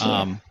 Thank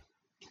you.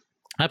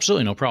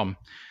 Absolutely, no problem.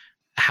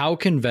 How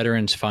can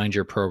veterans find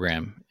your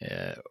program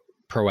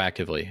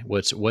proactively?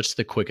 What's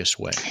the quickest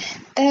way?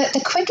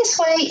 The quickest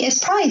way is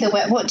probably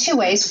two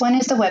ways. One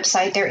is the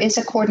website. There is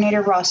a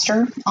coordinator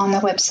roster on the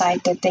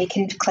website that they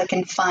can click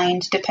and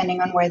find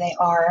depending on where they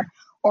are.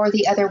 Or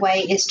the other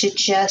way is to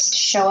just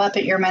show up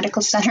at your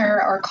medical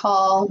center or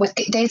call, with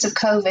days of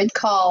COVID,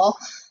 call,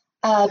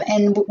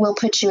 and we'll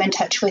put you in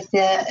touch with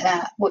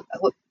the,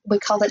 we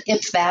call it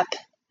IPVAP,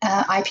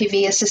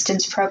 IPV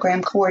Assistance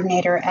Program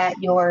Coordinator at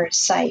your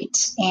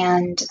site.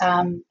 And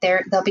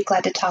they'll be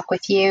glad to talk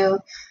with you.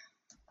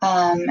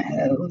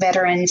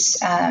 Veterans,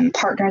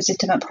 partners,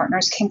 intimate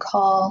partners can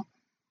call.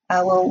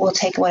 We'll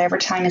take whatever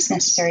time is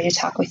necessary to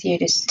talk with you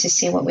to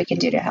see what we can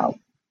do to help.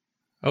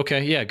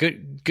 Okay. Yeah.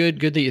 Good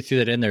that you threw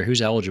that in there.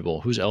 Who's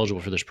eligible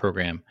for this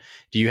program?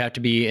 Do you have to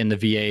be in the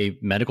VA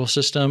medical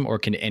system, or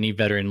can any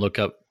veteran look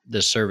up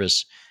this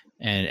service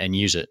and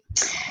use it?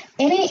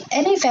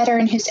 Any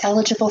veteran who's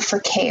eligible for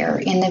care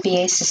in the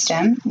VA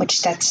system,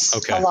 which that's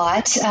a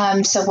lot.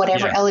 So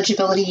whatever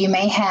eligibility you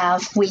may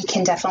have, we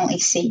can definitely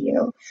see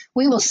you.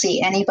 We will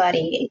see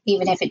anybody,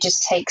 even if it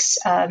just takes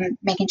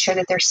making sure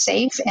that they're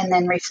safe and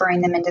then referring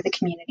them into the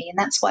community. And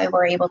that's why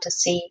we're able to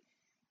see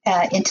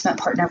intimate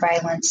partner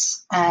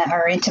violence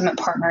or intimate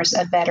partners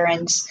of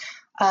veterans,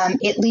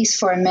 at least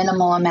for a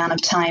minimal amount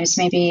of times.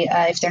 Maybe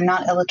if they're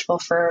not eligible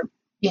for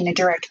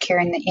direct care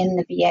in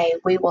the VA,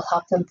 we will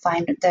help them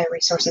find the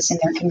resources in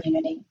their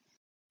community.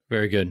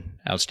 Very good.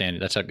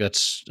 Outstanding. That's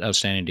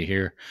outstanding to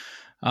hear.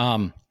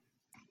 Now,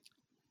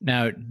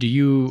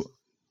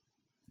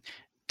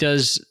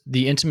 does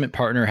the intimate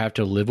partner have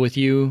to live with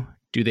you?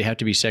 Do they have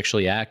to be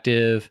sexually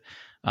active,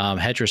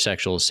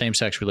 heterosexual,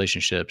 same-sex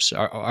relationships?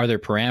 Are there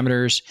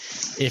parameters,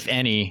 if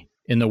any,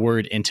 in the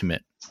word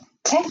intimate?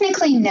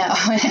 Technically, no.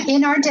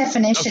 In our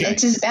definition,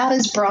 it's about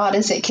as broad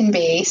as it can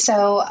be.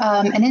 So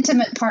an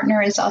intimate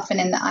partner is often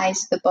in the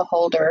eyes of the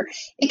beholder.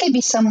 It could be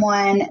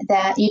someone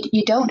that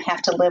you don't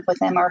have to live with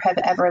them or have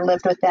ever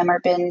lived with them or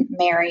been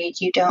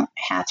married. You don't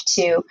have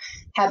to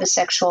have a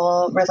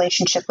sexual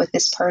relationship with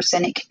this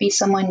person. It could be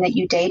someone that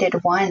you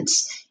dated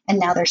once and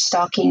now they're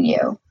stalking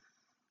you.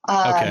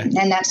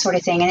 And that sort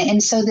of thing.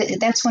 And so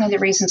that's one of the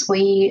reasons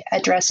we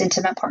address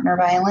intimate partner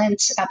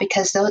violence,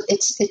 because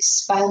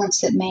it's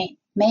violence that may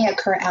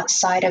occur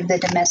outside of the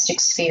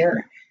domestic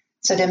sphere.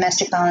 So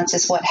domestic violence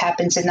is what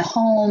happens in the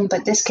home,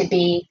 but this could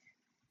be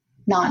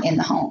not in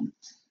the home.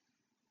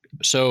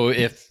 So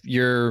if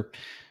you're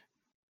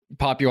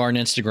popular on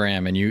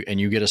Instagram and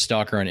you get a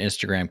stalker on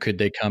Instagram, could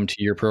they come to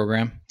your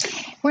program?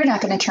 We're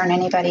not going to turn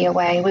anybody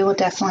away. We will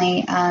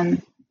definitely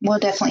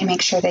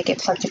make sure they get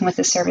plugged in with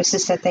the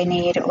services that they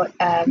need.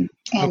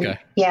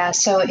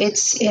 So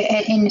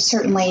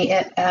certainly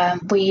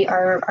we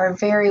are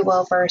very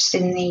well versed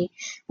in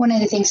one of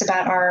the things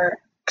about our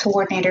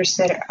coordinators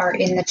that are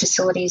in the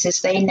facilities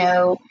is they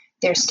know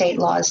their state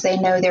laws, they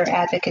know their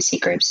advocacy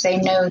groups, they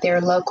know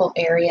their local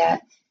area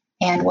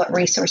and what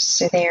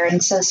resources are there.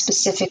 And so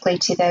specifically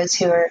to those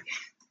who are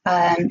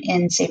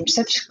in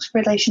same-sex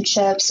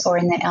relationships or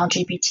in the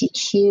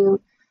LGBTQ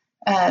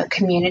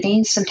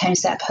communities,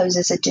 sometimes that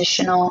poses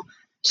additional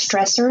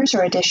stressors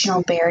or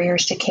additional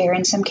barriers to care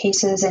in some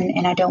cases.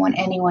 And I don't want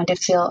anyone to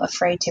feel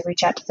afraid to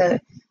reach out to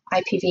the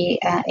IPV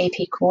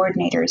AP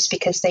coordinators,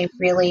 because they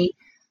really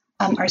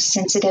are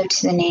sensitive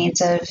to the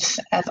needs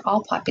of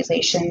all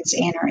populations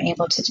and are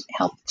able to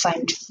help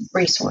find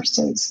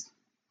resources.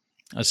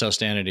 That's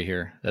outstanding to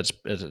hear.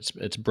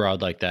 It's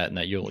broad like that, and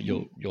that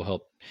you'll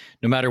help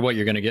no matter what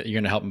you're going to get. You're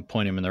going to help them,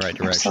 point them in the right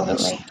direction.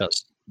 Absolutely.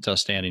 That's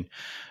outstanding.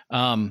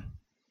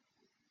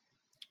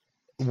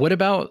 What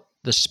about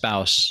the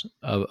spouse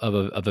of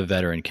a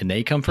veteran? Can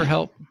they come for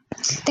help?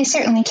 They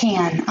certainly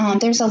can.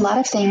 There's a lot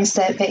of things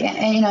that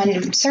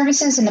and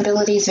services and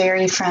abilities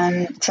vary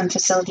from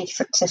facility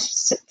to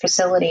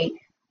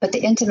facility. But the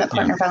intimate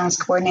partner violence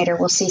coordinator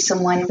will see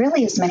someone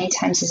really as many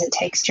times as it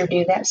takes to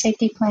do that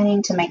safety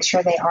planning to make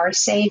sure they are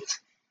safe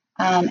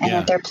and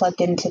that they're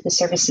plugged into the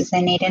services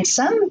they need. And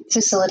some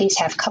facilities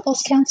have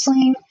couples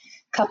counseling,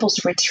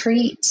 couples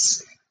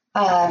retreats,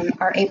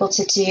 are able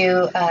to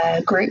do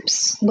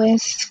groups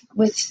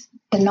with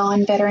the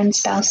non-veteran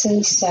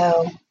spouses.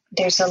 So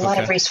there's a lot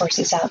of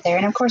resources out there.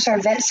 And of course, our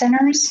vet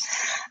centers,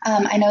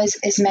 I know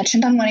as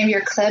mentioned on one of your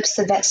clips,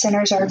 the vet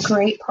centers are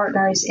great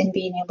partners in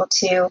being able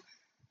to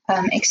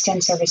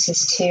extend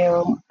services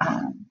to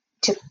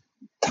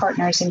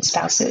partners and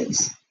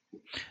spouses.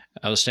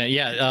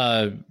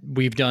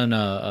 We've done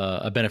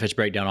a benefits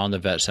breakdown on the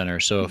vet center.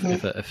 So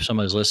if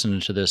someone's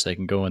listening to this, they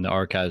can go in the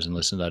archives and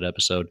listen to that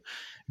episode.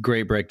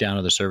 Great breakdown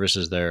of the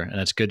services there. And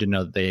it's good to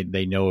know that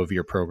they know of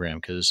your program,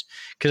 because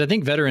I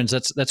think veterans,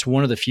 that's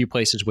one of the few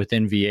places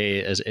within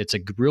VA as it's a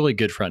really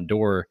good front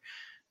door.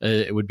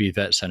 It would be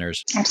vet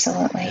centers.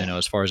 Absolutely.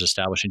 As far as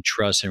establishing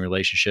trust and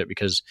relationship,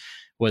 because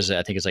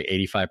I think it's like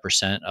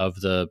 85% of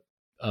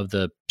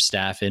the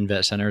staff in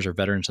vet centers are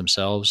veterans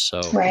themselves. So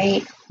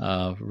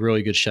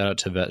really good shout out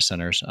to vet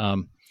centers.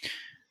 I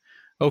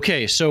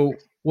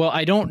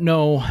don't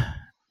know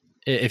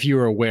if you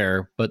were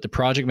aware, but the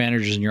project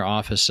managers in your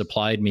office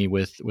supplied me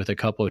with a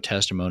couple of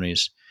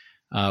testimonies.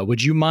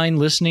 Would you mind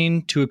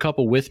listening to a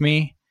couple with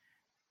me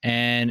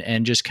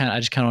and just kind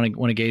of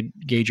want to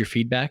gauge your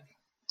feedback?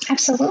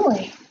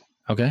 Absolutely.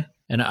 Okay.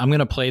 And I'm going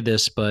to play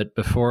this, but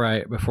before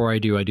I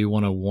do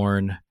want to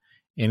warn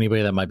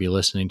anybody that might be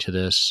listening to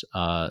this.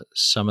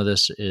 Some of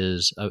this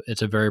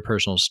it's a very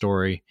personal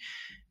story,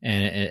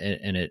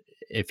 and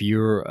if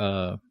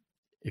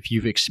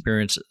you've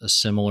experienced a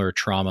similar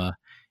trauma,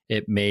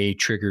 it may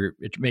trigger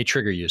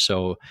you.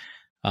 So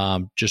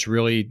just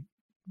really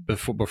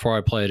before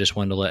I play, I just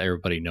wanted to let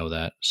everybody know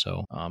that.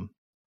 So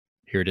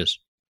here it is.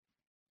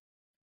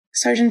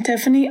 Sergeant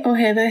Tiffany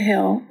Ojeda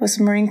Hill was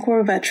a Marine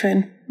Corps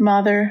veteran,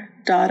 mother,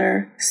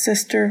 daughter,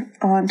 sister,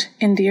 aunt,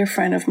 and dear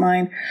friend of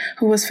mine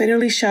who was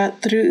fatally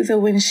shot through the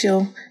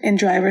windshield and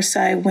driver's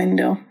side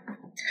window.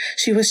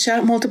 She was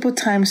shot multiple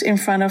times in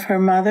front of her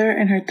mother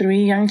and her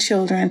 3 young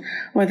children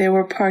while they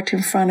were parked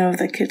in front of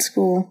the kids'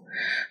 school.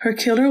 Her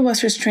killer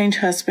was her strange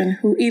husband,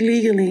 who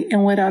illegally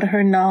and without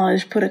her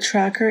knowledge put a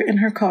tracker in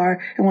her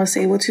car and was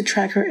able to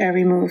track her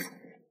every move.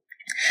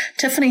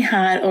 Tiffany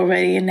had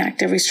already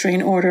enacted a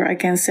restraining order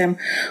against him,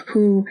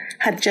 who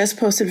had just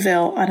posted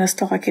bail on a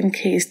stalking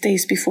case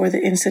days before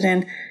the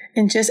incident,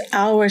 and just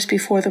hours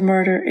before the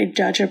murder, a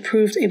judge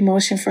approved a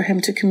motion for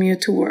him to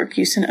commute to work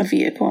using a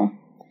vehicle.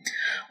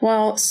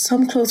 While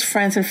some close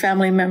friends and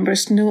family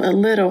members knew a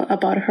little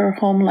about her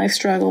home life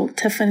struggle,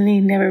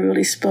 Tiffany never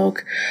really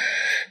spoke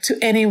to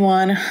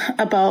anyone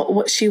about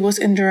what she was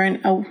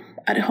enduring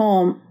at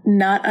home,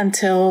 not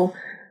until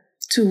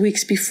 2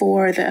 weeks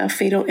before the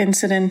fatal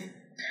incident.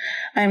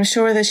 I am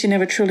sure that she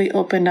never truly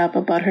opened up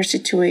about her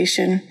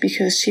situation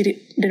because she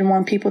didn't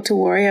want people to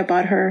worry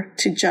about her,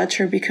 to judge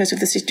her because of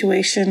the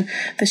situation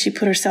that she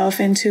put herself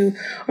into,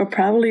 or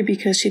probably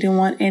because she didn't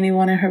want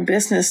anyone in her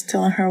business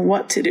telling her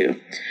what to do.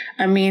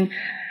 I mean,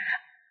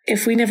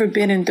 if we never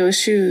been in those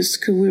shoes,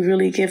 could we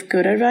really give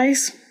good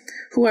advice?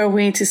 Who are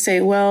we to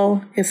say,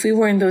 well, if we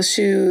were in those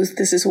shoes,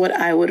 this is what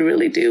I would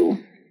really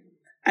do?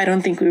 I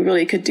don't think we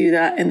really could do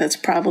that, and that's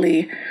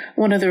probably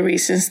one of the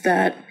reasons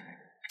that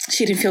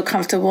she didn't feel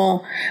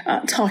comfortable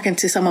talking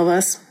to some of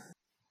us.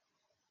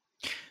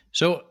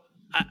 So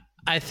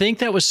I think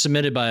that was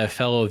submitted by a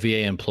fellow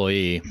VA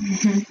employee,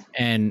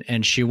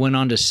 and she went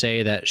on to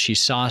say that she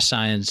saw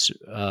signs,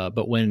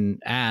 but when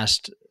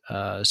asked,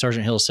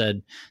 Sergeant Hill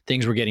said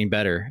things were getting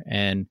better,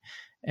 and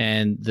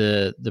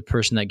the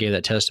person that gave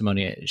that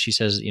testimony, she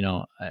says,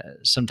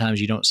 sometimes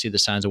you don't see the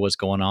signs of what's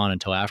going on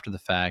until after the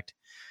fact,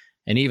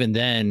 and even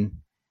then,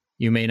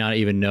 you may not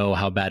even know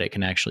how bad it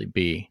can actually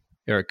be,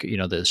 or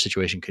the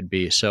situation could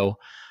be. So,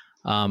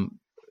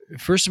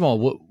 first of all,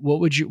 what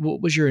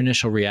was your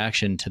initial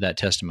reaction to that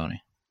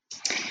testimony?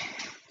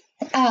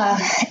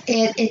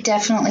 It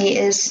definitely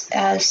is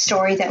a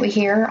story that we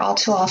hear all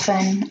too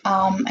often,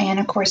 and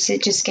of course,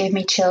 it just gave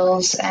me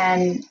chills.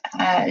 And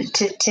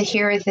to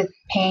hear the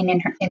pain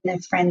in the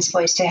friend's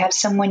voice, to have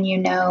someone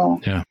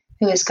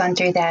who has gone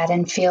through that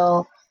and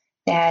feel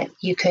that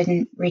you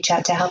couldn't reach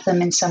out to help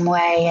them in some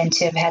way, and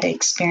to have had to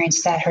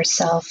experience that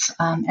herself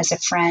as a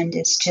friend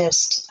is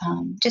just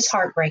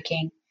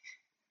heartbreaking.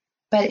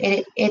 But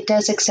it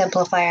does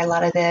exemplify a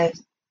lot of the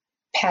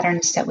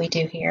patterns that we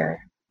do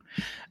here.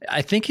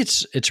 I think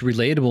it's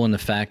relatable in the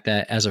fact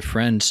that as a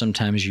friend,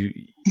 sometimes you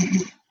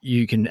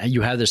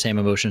have the same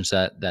emotions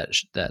that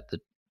the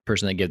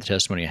person that gave the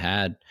testimony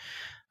had,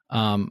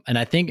 and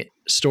I think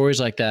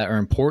stories like that are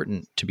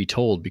important to be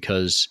told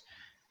because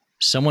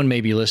someone may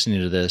be listening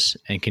to this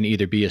and can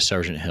either be a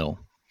Sergeant Hill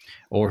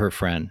or her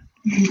friend,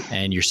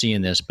 and you're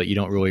seeing this, but you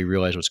don't really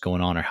realize what's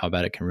going on or how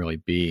bad it can really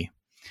be.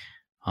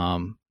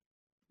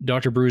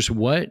 Dr. Bruce,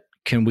 what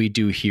can we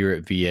do here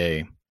at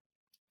VA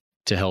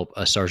to help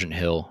a Sergeant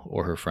Hill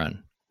or her friend?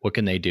 What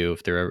can they do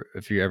if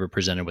you're ever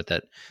presented with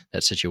that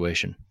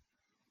situation?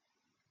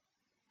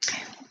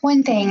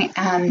 One thing,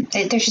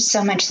 there's just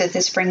so much that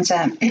this brings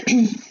up.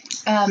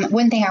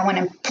 One thing I want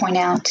to point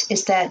out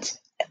is that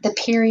the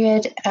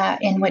period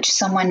in which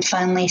someone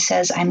finally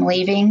says, I'm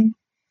leaving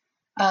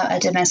a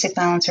domestic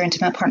violence or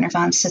intimate partner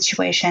violence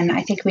situation,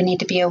 I think we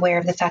need to be aware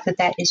of the fact that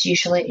that is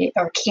usually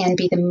or can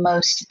be the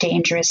most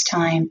dangerous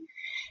time.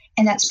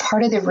 And that's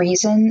part of the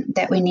reason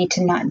that we need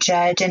to not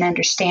judge and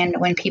understand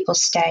when people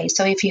stay.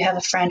 So if you have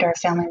a friend or a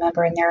family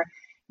member and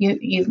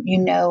you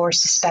know or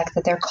suspect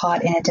that they're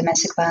caught in a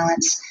domestic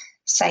violence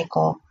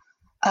cycle,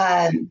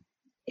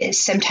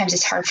 sometimes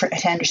it's hard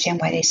to understand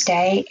why they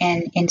stay,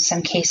 and in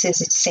some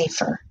cases it's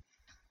safer.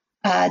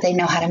 They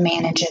know how to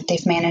manage it.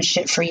 They've managed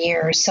it for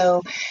years.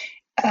 So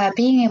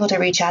being able to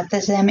reach out to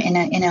them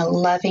in a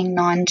loving,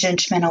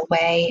 non-judgmental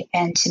way,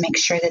 and to make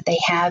sure that they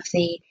have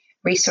the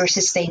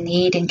resources they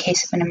need in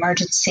case of an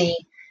emergency,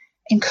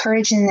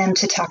 encouraging them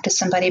to talk to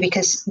somebody,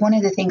 because one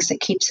of the things that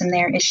keeps them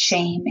there is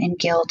shame and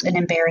guilt and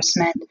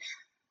embarrassment.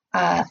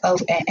 And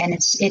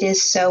it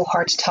is so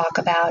hard to talk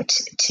about,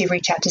 to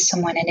reach out to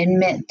someone and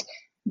admit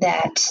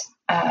that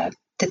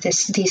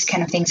these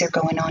kind of things are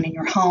going on in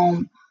your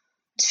home.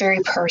 It's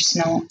very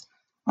personal.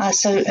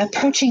 So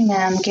approaching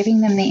them, giving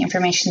them the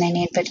information they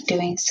need, but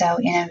doing so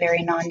in a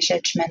very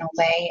non-judgmental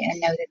way, and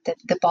know that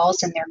the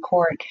ball's in their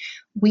court.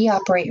 We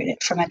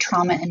operate from a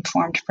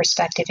trauma-informed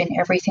perspective in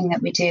everything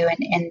that we do,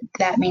 and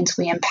that means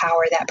we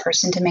empower that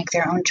person to make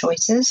their own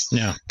choices,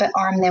 but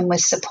arm them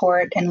with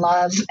support and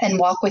love, and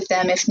walk with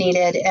them if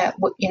needed.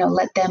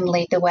 Let them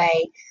lead the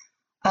way.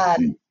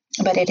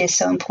 But it is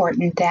so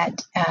important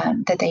that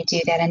they do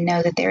that and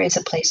know that there is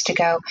a place to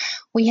go.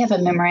 We have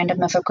a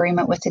memorandum of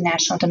agreement with the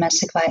National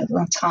Domestic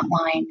Violence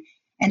Hotline,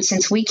 and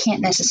since we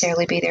can't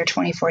necessarily be there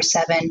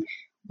 24/7,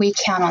 we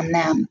count on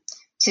them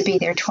to be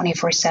there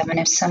 24/7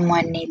 if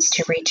someone needs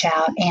to reach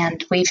out.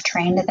 And we've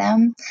trained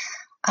them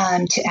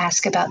to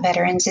ask about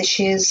veterans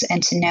issues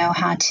and to know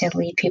how to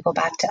lead people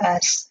back to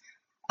us.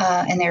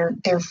 And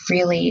they're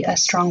really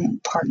strong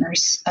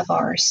partners of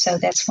ours. So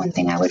that's one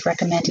thing I would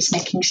recommend, is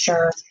making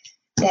sure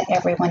that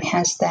everyone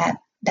has that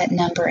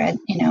number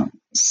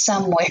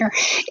somewhere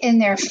in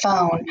their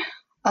phone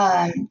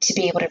to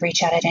be able to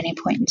reach out at any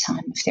point in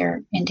time if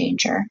they're in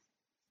danger.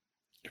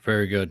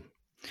 Very good.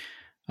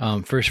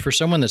 For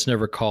someone that's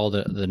never called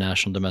the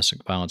National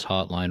Domestic Violence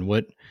Hotline,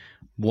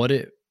 what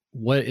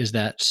is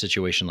that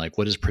situation like?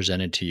 What is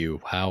presented to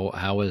you?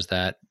 How is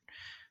that?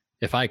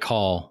 If I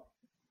call,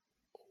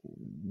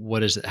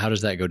 how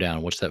does that go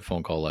down? What's that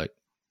phone call like?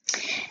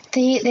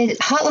 The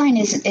hotline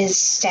is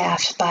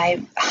staffed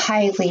by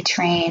highly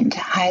trained,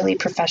 highly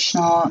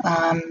professional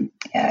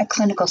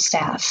clinical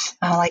staff,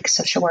 like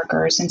social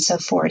workers and so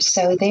forth.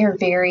 So they are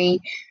very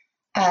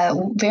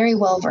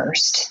well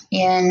versed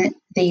in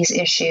these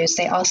issues.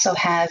 They also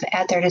have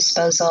at their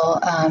disposal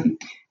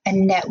a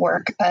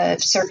network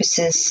of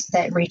services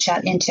that reach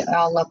out into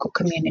all local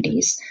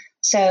communities.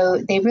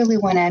 So they really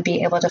want to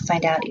be able to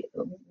find out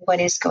what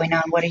is going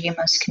on, what are you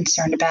most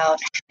concerned about,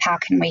 how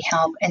can we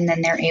help, and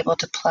then they're able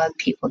to plug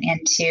people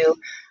into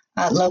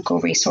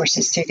local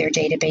resources through their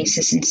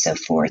databases and so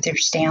forth, or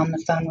stay on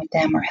the phone with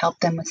them or help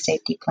them with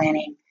safety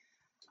planning.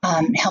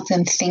 Help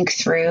them think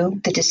through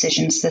the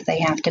decisions that they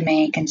have to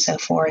make and so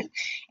forth.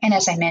 And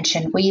as I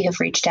mentioned, we have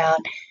reached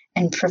out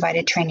and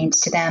provided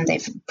trainings to them.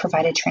 They've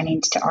provided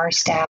trainings to our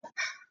staff,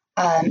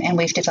 and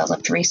we've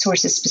developed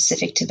resources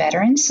specific to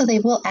veterans. So they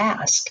will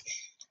ask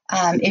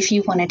if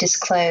you want to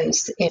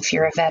disclose if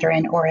you're a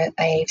veteran or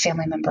a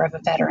family member of a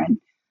veteran.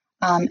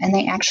 And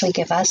they actually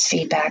give us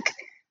feedback,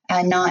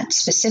 not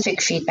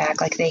specific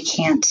feedback, like they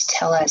can't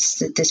tell us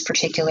that this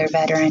particular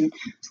veteran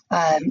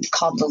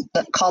called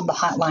the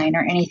hotline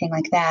or anything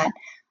like that.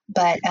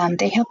 But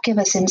they help give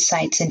us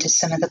insights into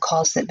some of the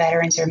calls that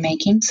veterans are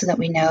making so that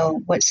we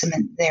know what some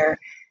of their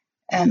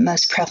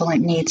most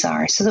prevalent needs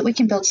are, so that we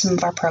can build some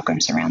of our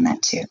programs around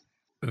that too.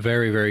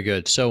 Very, very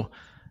good. So,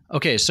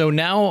 okay. So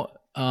now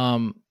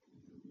I'm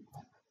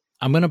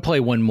going to play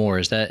one more.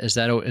 Is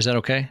that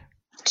okay?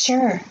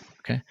 Sure.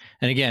 Okay.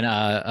 And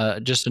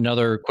again, just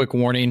another quick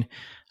warning.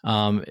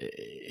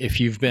 If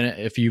you've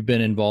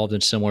been involved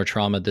in similar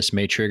trauma, this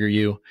may trigger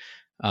you.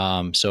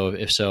 So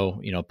if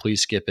so,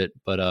 please skip it.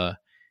 But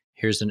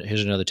here's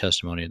another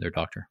testimony of their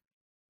doctor.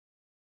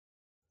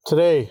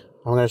 Today,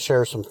 I'm going to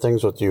share some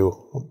things with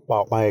you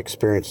about my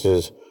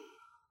experiences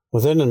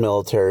within the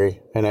military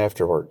and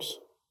afterwards.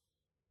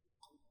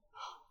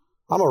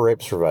 I'm a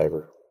rape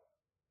survivor.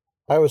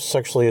 I was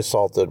sexually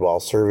assaulted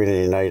while serving in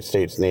the United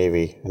States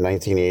Navy in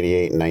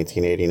 1988 and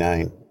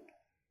 1989.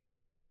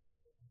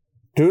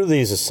 Due to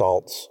these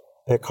assaults,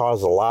 it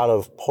caused a lot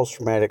of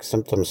post-traumatic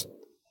symptoms.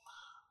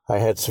 I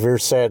had severe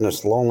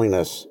sadness,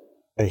 loneliness,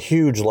 a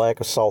huge lack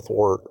of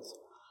self-worth,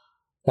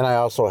 and I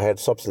also had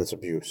substance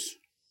abuse.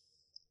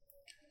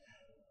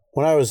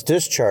 When I was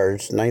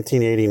discharged in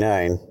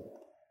 1989,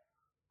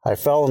 I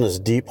fell in this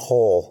deep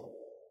hole,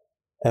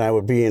 and I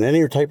would be in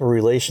any type of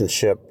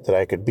relationship that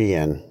I could be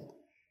in,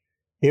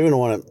 even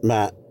when it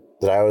meant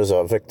that I was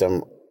a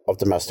victim of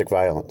domestic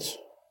violence.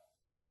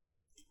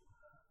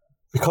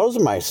 Because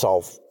of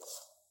myself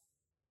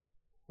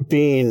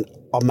being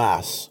a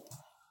mess,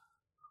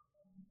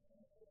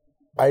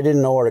 I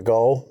didn't know where to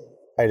go,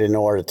 I didn't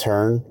know where to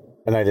turn,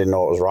 and I didn't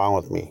know what was wrong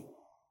with me.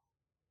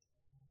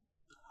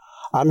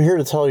 I'm here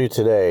to tell you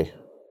today,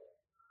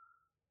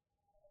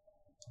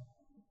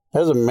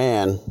 as a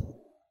man,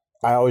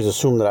 I always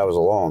assumed that I was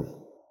alone.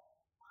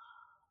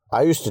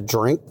 I used to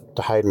drink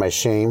to hide my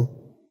shame.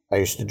 I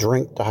used to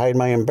drink to hide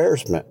my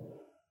embarrassment,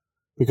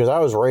 because I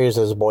was raised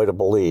as a boy to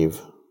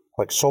believe,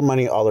 like so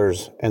many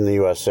others in the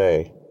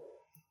USA,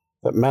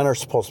 that men are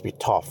supposed to be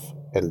tough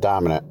and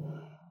dominant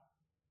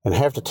and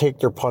have to take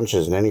their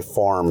punches in any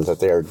form that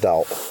they are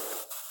dealt.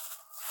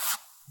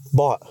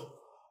 But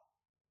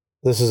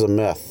this is a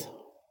myth.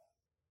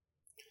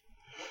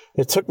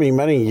 It took me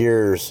many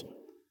years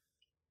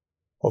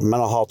of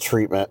mental health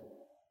treatment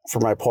for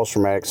my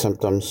post-traumatic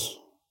symptoms,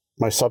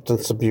 my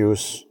substance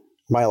abuse,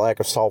 my lack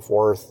of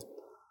self-worth,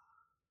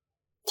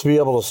 to be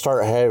able to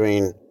start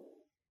having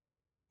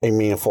a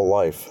meaningful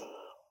life.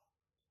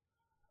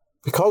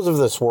 Because of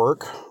this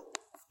work,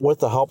 with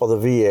the help of the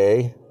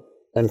VA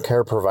and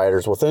care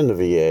providers within the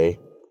VA,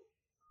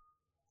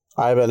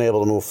 I've been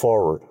able to move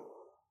forward.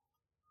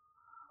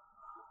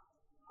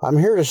 I'm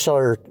here to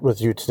share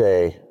with you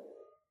today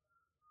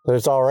that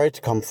it's all right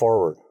to come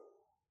forward,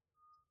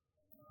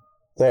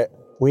 that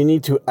we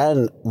need to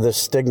end this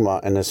stigma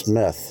and this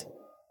myth.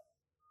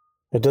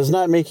 It does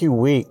not make you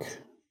weak.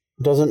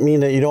 It doesn't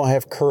mean that you don't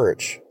have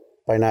courage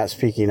by not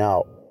speaking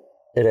out.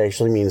 It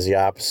actually means the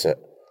opposite.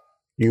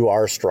 You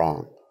are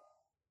strong.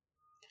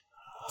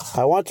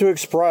 I want to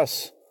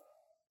express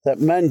that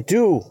men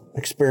do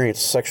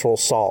experience sexual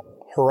assault,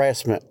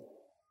 harassment,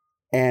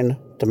 and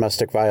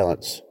domestic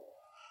violence.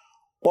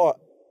 But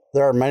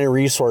there are many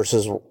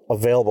resources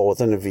available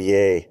within the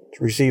VA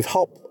to receive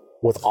help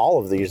with all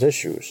of these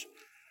issues.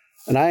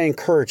 And I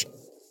encourage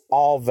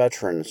all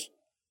veterans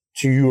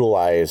to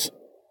utilize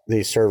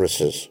these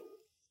services.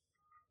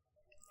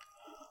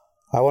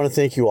 I want to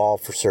thank you all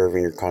for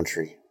serving your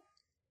country.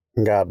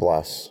 And God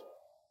bless.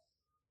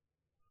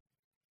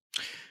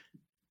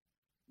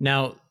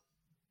 Now,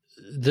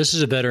 this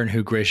is a veteran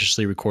who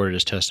graciously recorded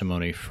his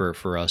testimony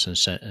for us and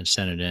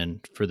sent it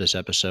in for this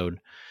episode.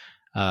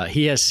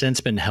 He has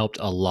since been helped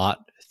a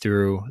lot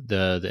through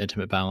the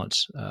Intimate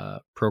Violence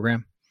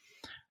program,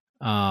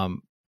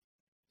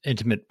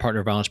 Intimate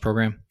Partner Violence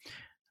program.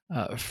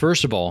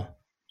 First of all,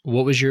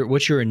 what's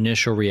your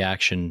initial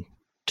reaction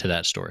to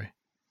that story?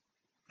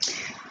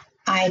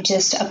 I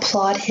just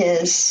applaud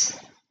his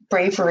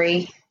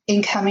bravery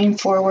in coming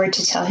forward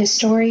to tell his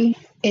story.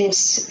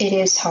 It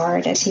is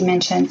hard, as he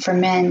mentioned, for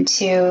men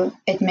to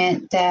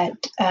admit that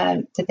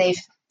they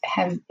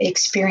have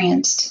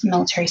experienced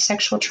military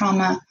sexual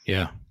trauma,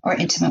 or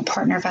intimate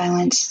partner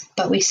violence.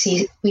 But we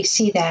see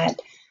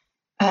that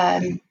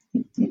 1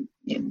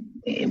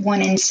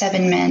 in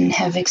 7 men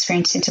have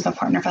experienced intimate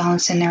partner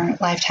violence in their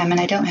lifetime,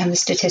 and I don't have the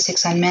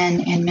statistics on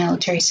men and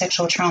military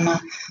sexual trauma.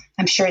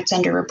 I'm sure it's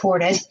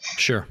underreported.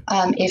 Sure.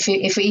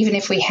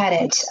 If we had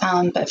it,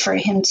 but for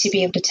him to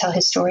be able to tell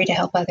his story to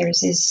help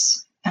others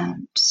is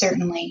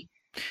certainly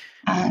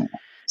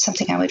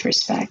something I would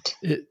respect.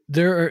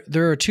 There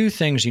are two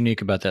things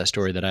unique about that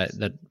story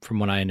that from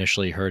when I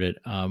initially heard it.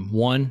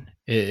 One,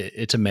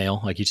 it's a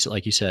male, like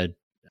you said,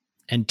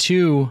 and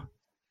two,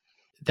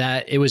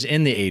 that it was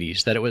in the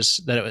 80s,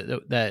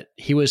 that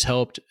he was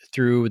helped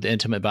through the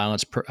Intimate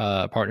Violence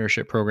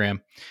Partnership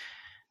Program.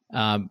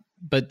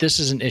 But this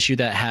is an issue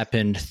that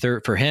happened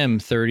for him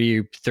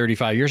 30,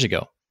 35 years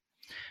ago.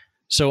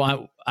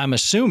 So I'm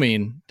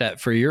assuming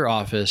that for your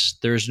office,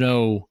 there's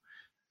no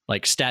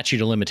like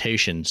statute of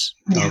limitations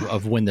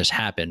of when this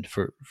happened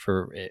for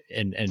for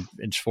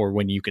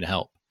when you can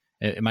help.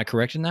 Am I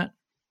correct in that?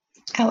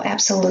 Oh,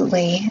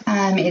 absolutely.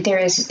 There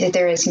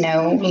is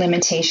no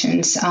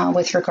limitations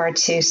with regard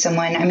to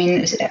someone. I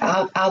mean,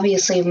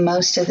 obviously,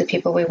 most of the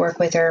people we work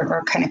with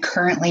are kind of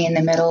currently in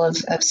the middle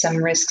of some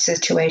risk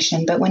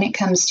situation. But when it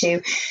comes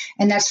to,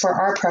 and that's for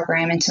our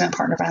program, Intimate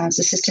Partner Violence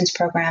Assistance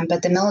Program,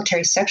 but the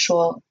military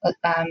sexual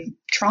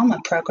trauma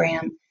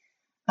program,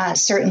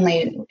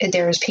 certainly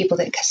there's people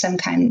that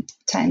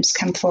sometimes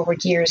come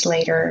forward years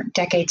later,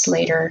 decades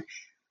later,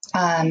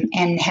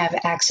 and have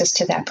access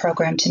to that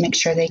program to make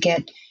sure they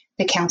get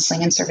the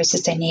counseling and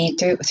services they need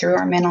through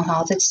our mental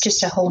health. It's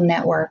just a whole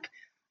network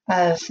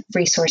of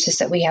resources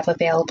that we have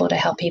available to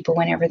help people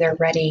whenever they're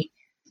ready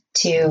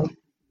to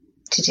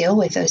deal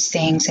with those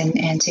things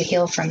and to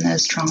heal from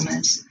those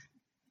traumas.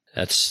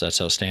 That's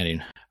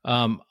outstanding.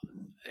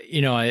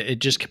 It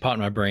just popped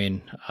in my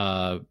brain.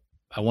 I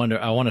want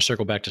to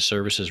circle back to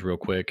services real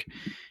quick.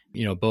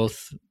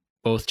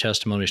 Both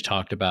testimonies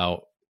talked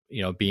about,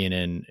 being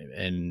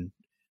in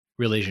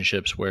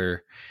relationships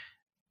where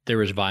there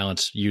was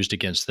violence used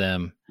against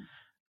them.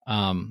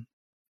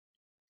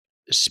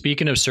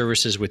 Speaking of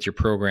services with your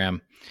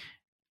program,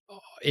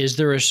 is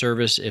there a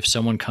service if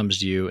someone comes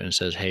to you and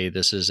says, hey,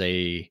 this is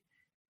a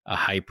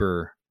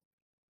hyper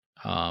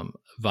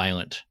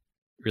violent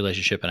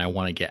relationship and I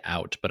want to get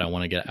out, but I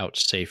want to get out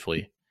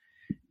safely?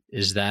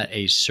 Is that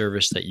a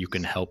service that you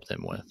can help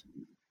them with?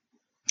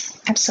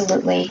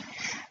 Absolutely.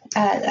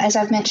 As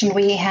I've mentioned,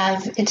 we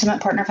have intimate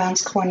partner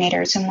violence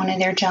coordinators, and one of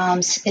their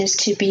jobs is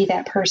to be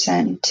that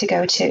person,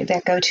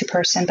 that go-to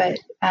person. But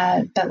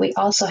we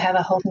also have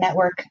a whole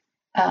network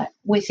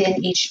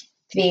within each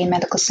VA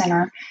medical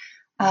center.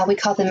 We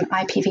call them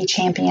IPV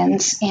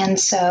champions. And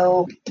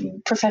so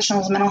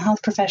professionals, mental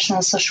health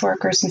professionals, social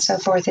workers, and so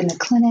forth in the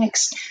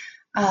clinics,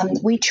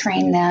 we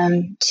train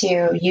them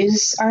to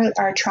use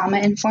our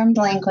trauma-informed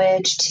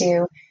language,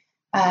 to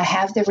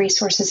have the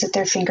resources at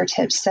their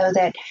fingertips, so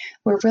that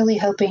we're really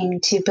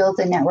hoping to build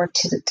the network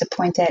to the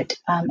point that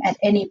at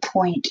any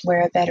point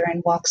where a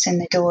veteran walks in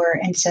the door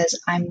and says,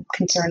 I'm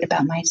concerned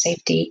about my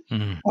safety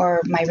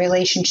or my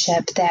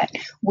relationship, that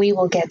we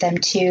will get them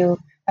to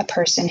a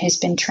person who's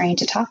been trained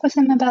to talk with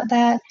them about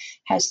that,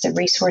 has the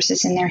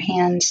resources in their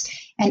hands,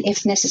 and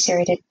if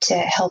necessary to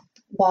help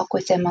walk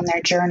with them on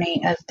their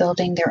journey of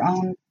building their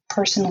own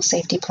personal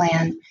safety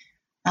plan,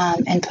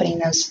 and putting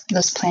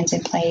those plans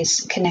in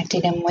place,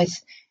 connecting them with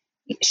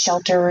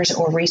shelters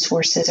or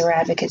resources or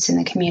advocates in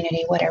the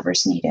community,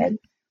 whatever's needed.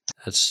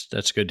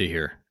 That's good to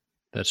hear.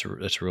 That's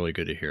really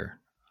good to hear.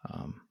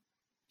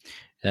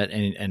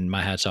 And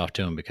my hat's off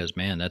to them, because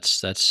man,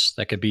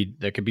 that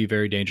could be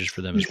very dangerous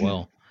for them as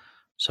well.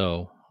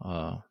 So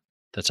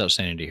that's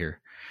outstanding to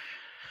hear.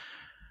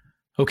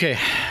 Okay,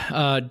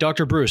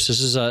 Dr. Bruce,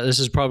 this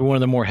is probably one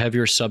of the more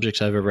heavier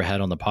subjects I've ever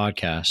had on the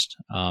podcast.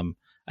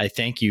 I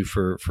thank you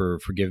for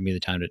giving me the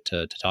time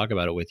to talk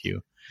about it with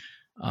you.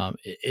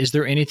 Is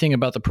there anything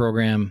about the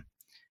program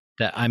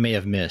that I may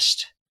have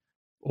missed,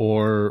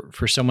 or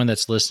for someone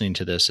that's listening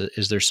to this,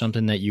 is there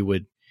something that you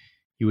would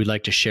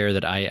like to share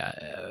that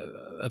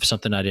of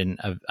something I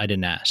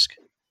didn't ask?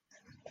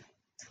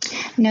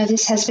 No,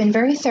 this has been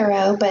very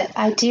thorough, but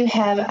I do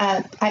have,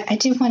 I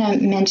do want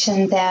to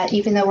mention that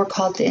even though we're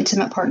called the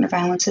Intimate Partner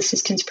Violence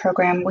Assistance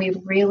Program, we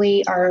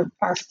really are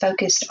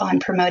focused on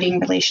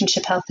promoting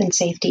relationship health and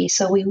safety.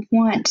 So we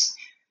want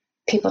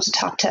people to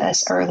talk to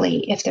us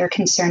early if they're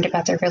concerned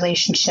about their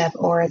relationship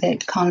or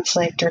that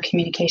conflict or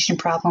communication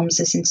problems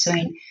is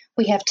ensuing.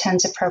 We have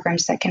tons of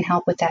programs that can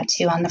help with that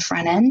too on the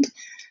front end.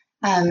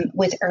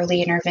 with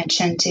early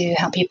intervention to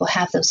help people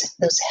have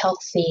those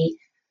healthy,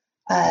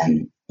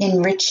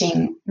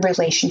 enriching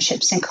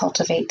relationships and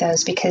cultivate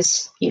those,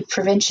 because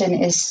prevention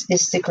is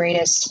the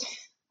greatest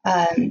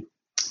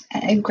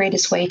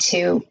way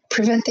to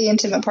prevent the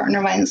intimate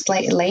partner violence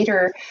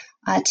later,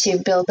 to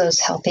build those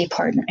healthy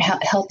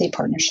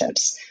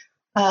partnerships.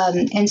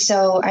 And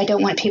so I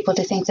don't want people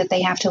to think that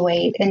they have to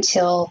wait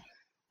until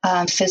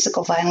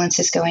physical violence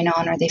is going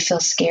on, or they feel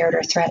scared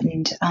or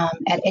threatened.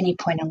 At any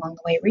point along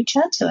the way, reach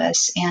out to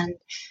us. And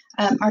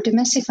our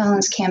domestic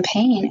violence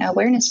campaign,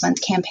 Awareness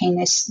Month campaign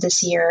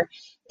this year,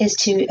 is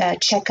to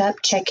check up,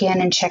 check in,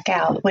 and check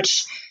out,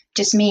 which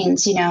just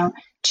means,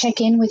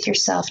 check in with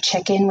yourself,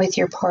 check in with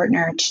your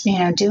partner,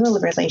 do a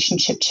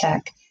relationship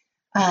check.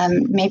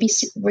 Maybe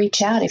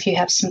reach out if you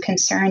have some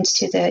concerns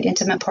to the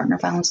intimate partner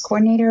violence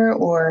coordinator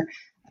or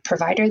a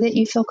provider that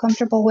you feel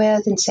comfortable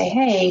with, and say,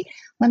 hey,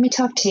 let me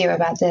talk to you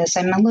about this.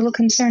 I'm a little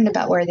concerned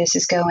about where this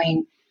is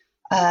going,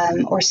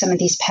 or some of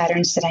these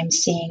patterns that I'm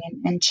seeing,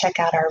 and check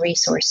out our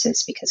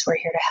resources, because we're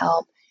here to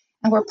help.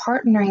 And we're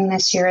partnering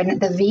this year,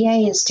 and the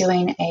VA is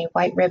doing a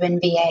White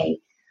Ribbon VA.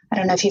 I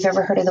don't know if you've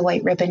ever heard of the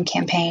White Ribbon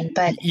campaign,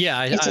 but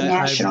it's a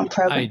national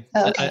program.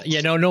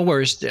 Okay. No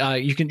worries.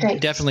 You can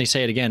definitely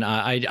say it again.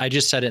 I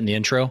just said it in the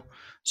intro.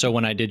 So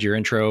when I did your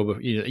intro,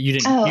 you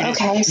didn't. Oh,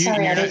 okay.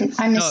 Sorry,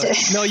 I missed it.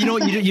 No,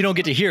 you don't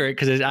get to hear it,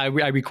 because I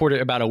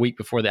recorded about a week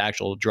before the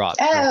actual drop.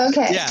 Oh,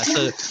 okay.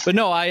 Yeah. But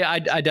no, I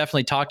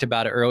definitely talked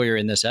about it earlier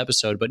in this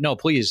episode. But no,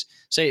 please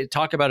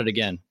talk about it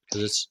again,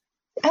 because it's.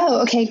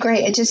 Oh, okay,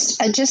 great. I just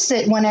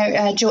want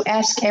to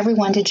ask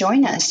everyone to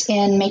join us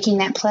in making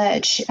that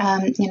pledge.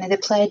 The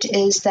pledge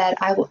is that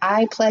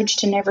I pledge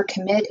to never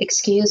commit,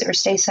 excuse, or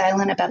stay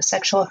silent about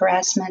sexual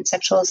harassment,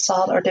 sexual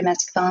assault, or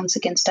domestic violence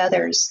against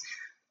others.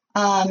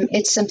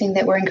 It's something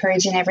that we're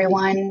encouraging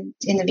everyone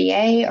in the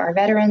VA, our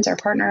veterans, our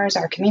partners,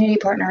 our community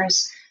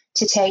partners,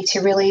 to take,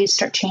 to really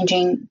start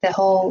changing the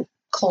whole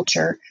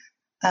culture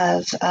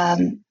of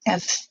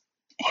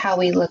how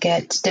we look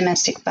at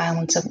domestic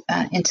violence, of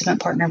intimate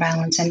partner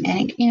violence, and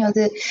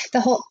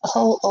the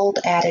whole old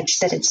adage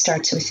that it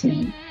starts with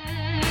me.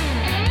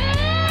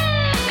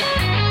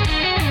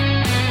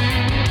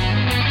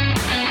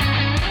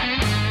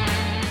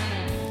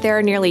 There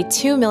are nearly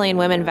 2 million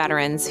women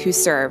veterans who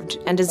served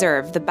and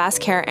deserve the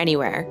best care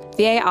anywhere.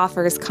 VA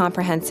offers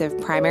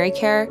comprehensive primary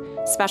care,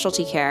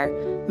 specialty care,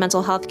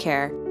 mental health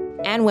care,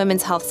 and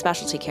women's health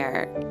specialty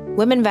care.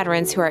 Women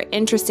veterans who are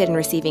interested in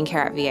receiving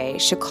care at VA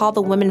should call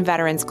the Women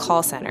Veterans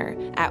Call Center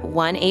at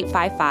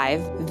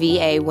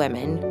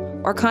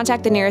 1-855-VA-WOMEN, or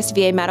contact the nearest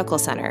VA Medical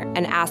Center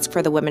and ask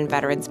for the Women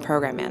Veterans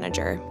Program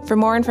Manager. For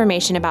more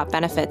information about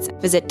benefits,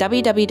 visit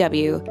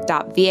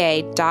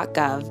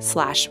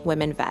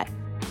www.va.gov/womenvet.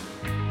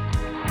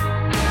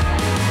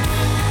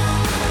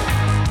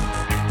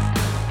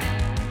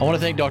 I want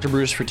to thank Dr.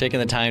 Bruce for taking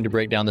the time to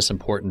break down this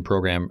important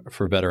program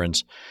for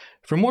veterans.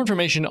 For more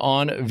information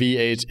on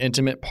VA's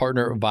Intimate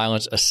Partner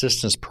Violence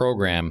Assistance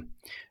Program,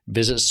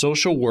 visit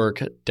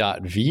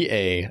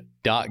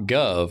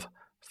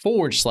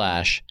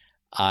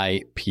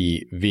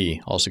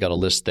socialwork.va.gov/IPV. Also got a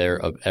list there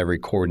of every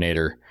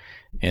coordinator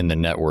in the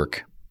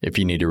network if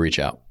you need to reach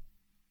out.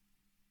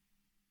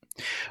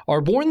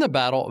 Our Born in the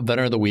Battle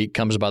Veteran of the Week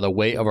comes by the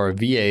way of our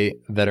VA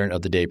Veteran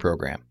of the Day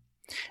program.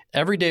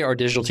 Every day, our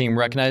digital team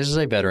recognizes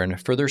a veteran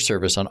for their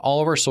service on all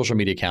of our social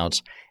media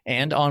accounts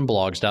and on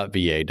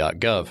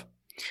blogs.va.gov.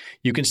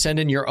 You can send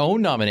in your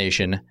own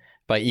nomination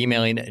by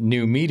emailing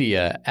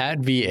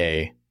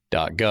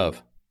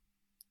newmedia@va.gov.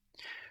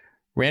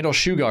 Randall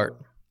Shugart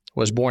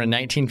was born in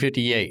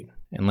 1958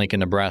 in Lincoln,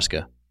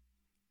 Nebraska,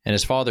 and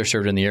his father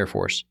served in the Air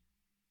Force.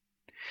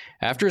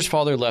 After his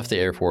father left the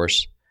Air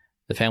Force,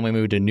 the family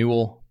moved to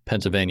Newell,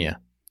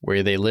 Pennsylvania,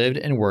 where they lived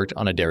and worked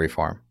on a dairy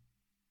farm.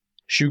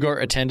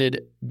 Shugart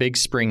attended Big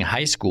Spring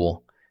High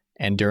School,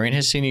 and during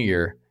his senior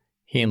year,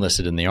 he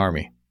enlisted in the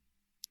Army.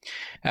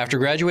 After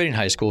graduating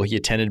high school, he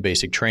attended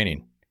basic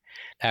training.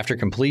 After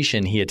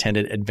completion, he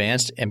attended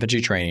advanced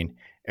infantry training,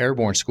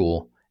 airborne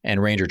school,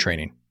 and ranger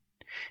training.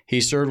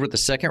 He served with the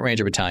 2nd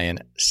Ranger Battalion,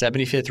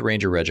 75th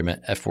Ranger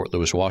Regiment at Fort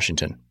Lewis,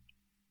 Washington.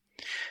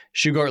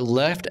 Shugart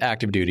left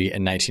active duty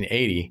in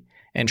 1980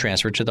 and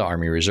transferred to the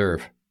Army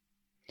Reserve.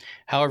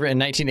 However, in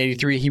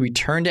 1983, he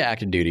returned to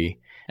active duty,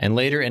 and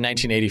later in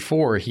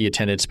 1984, he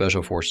attended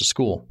Special Forces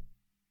School.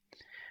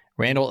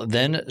 Randall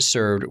then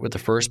served with the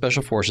 1st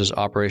Special Forces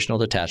Operational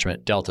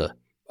Detachment, Delta,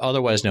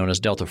 otherwise known as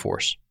Delta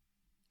Force.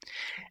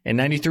 In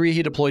 1993,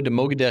 he deployed to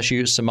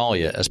Mogadishu,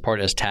 Somalia as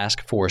part of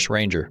Task Force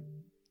Ranger.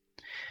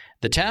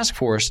 The task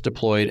force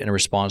deployed in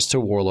response to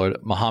warlord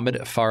Mohammed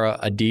Farah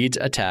Adid's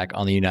attack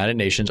on the United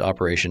Nations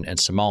operation in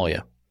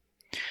Somalia.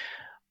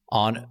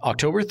 On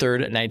October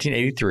 3,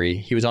 1983,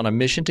 he was on a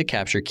mission to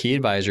capture key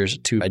advisors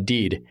to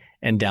Adid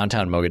in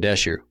downtown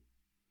Mogadishu.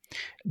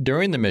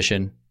 During the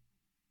mission,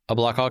 a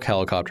Black Hawk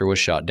helicopter was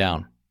shot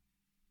down.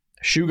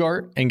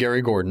 Shugart and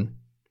Gary Gordon,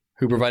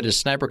 who provided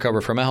sniper cover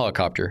from a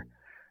helicopter,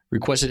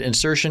 requested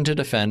insertion to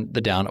defend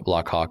the downed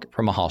Black Hawk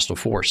from a hostile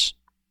force.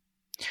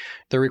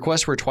 The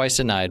requests were twice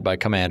denied by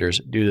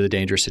commanders due to the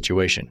dangerous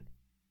situation.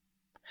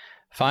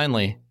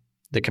 Finally,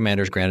 the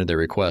commanders granted their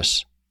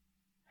requests.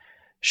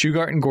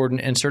 Shugart and Gordon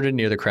inserted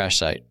near the crash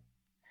site.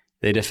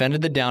 They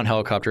defended the downed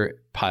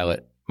helicopter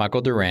pilot,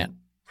 Michael Durant,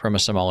 from a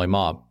Somali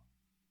mob.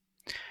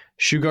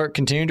 Shugart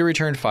continued to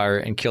return fire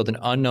and killed an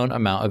unknown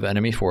amount of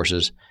enemy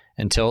forces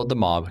until the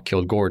mob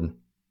killed Gordon.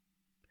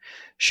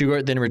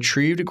 Shugart then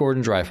retrieved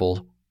Gordon's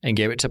rifle and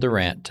gave it to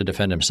Durant to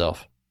defend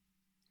himself.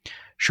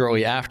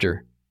 Shortly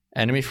after,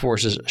 enemy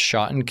forces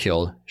shot and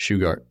killed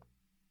Shugart.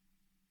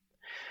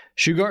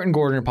 Shugart and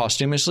Gordon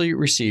posthumously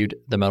received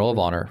the Medal of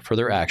Honor for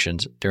their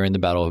actions during the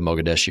Battle of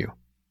Mogadishu.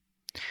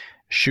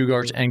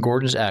 Shugart's and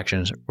Gordon's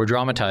actions were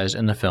dramatized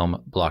in the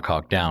film Black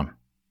Hawk Down.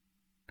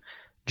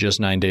 Just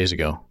 9 days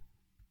ago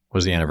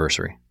was the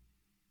anniversary.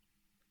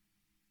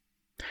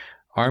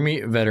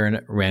 Army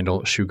veteran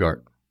Randall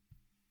Shugart.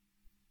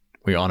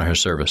 We honor his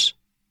service.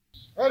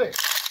 Ready.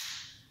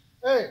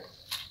 Hey.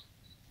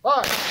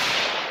 Fire.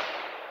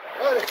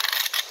 Ready.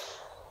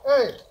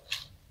 Hey.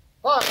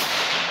 Fire.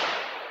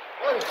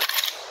 Ready.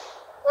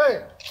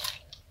 Hey.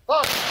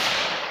 Fire.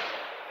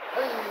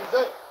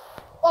 Hey.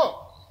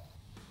 Oh.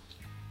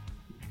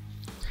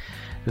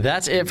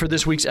 That's it for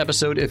this week's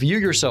episode. If you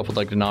yourself would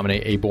like to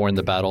nominate a Born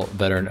the Battle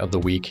Veteran of the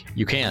Week,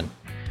 you can.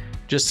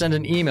 Just send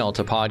an email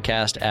to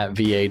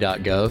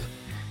podcast@va.gov,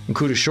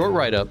 include a short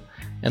write-up,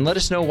 and let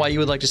us know why you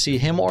would like to see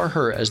him or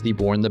her as the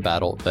Born the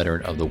Battle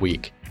Veteran of the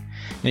Week.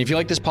 And if you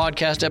like this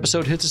podcast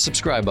episode, hit the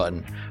subscribe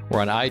button.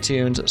 We're on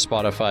iTunes,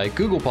 Spotify,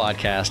 Google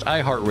Podcast,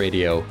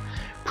 iHeartRadio,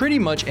 pretty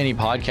much any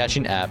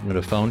podcatching app on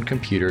a phone,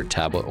 computer,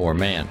 tablet, or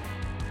man.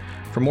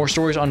 For more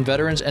stories on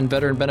veterans and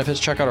veteran benefits,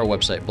 check out our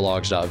website,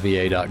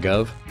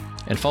 blogs.va.gov,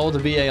 and follow the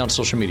VA on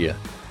social media.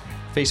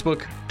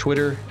 Facebook,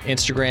 Twitter,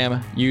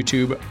 Instagram,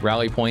 YouTube,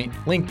 Rally Point,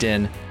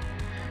 LinkedIn,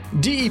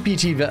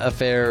 DEPT Vet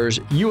Affairs,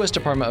 U.S.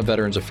 Department of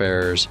Veterans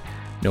Affairs.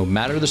 No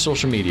matter the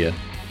social media,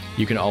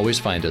 you can always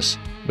find us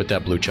with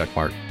that blue check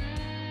mark.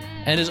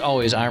 And as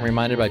always, I am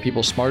reminded by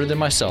people smarter than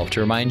myself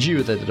to remind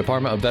you that the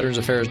Department of Veterans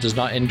Affairs does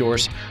not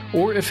endorse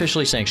or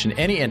officially sanction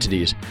any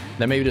entities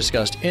that may be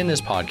discussed in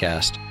this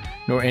podcast,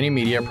 nor any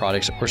media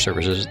products or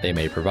services they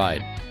may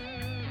provide.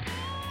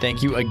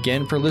 Thank you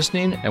again for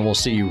listening, and we'll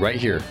see you right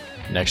here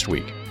next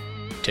week.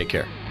 Take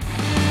care.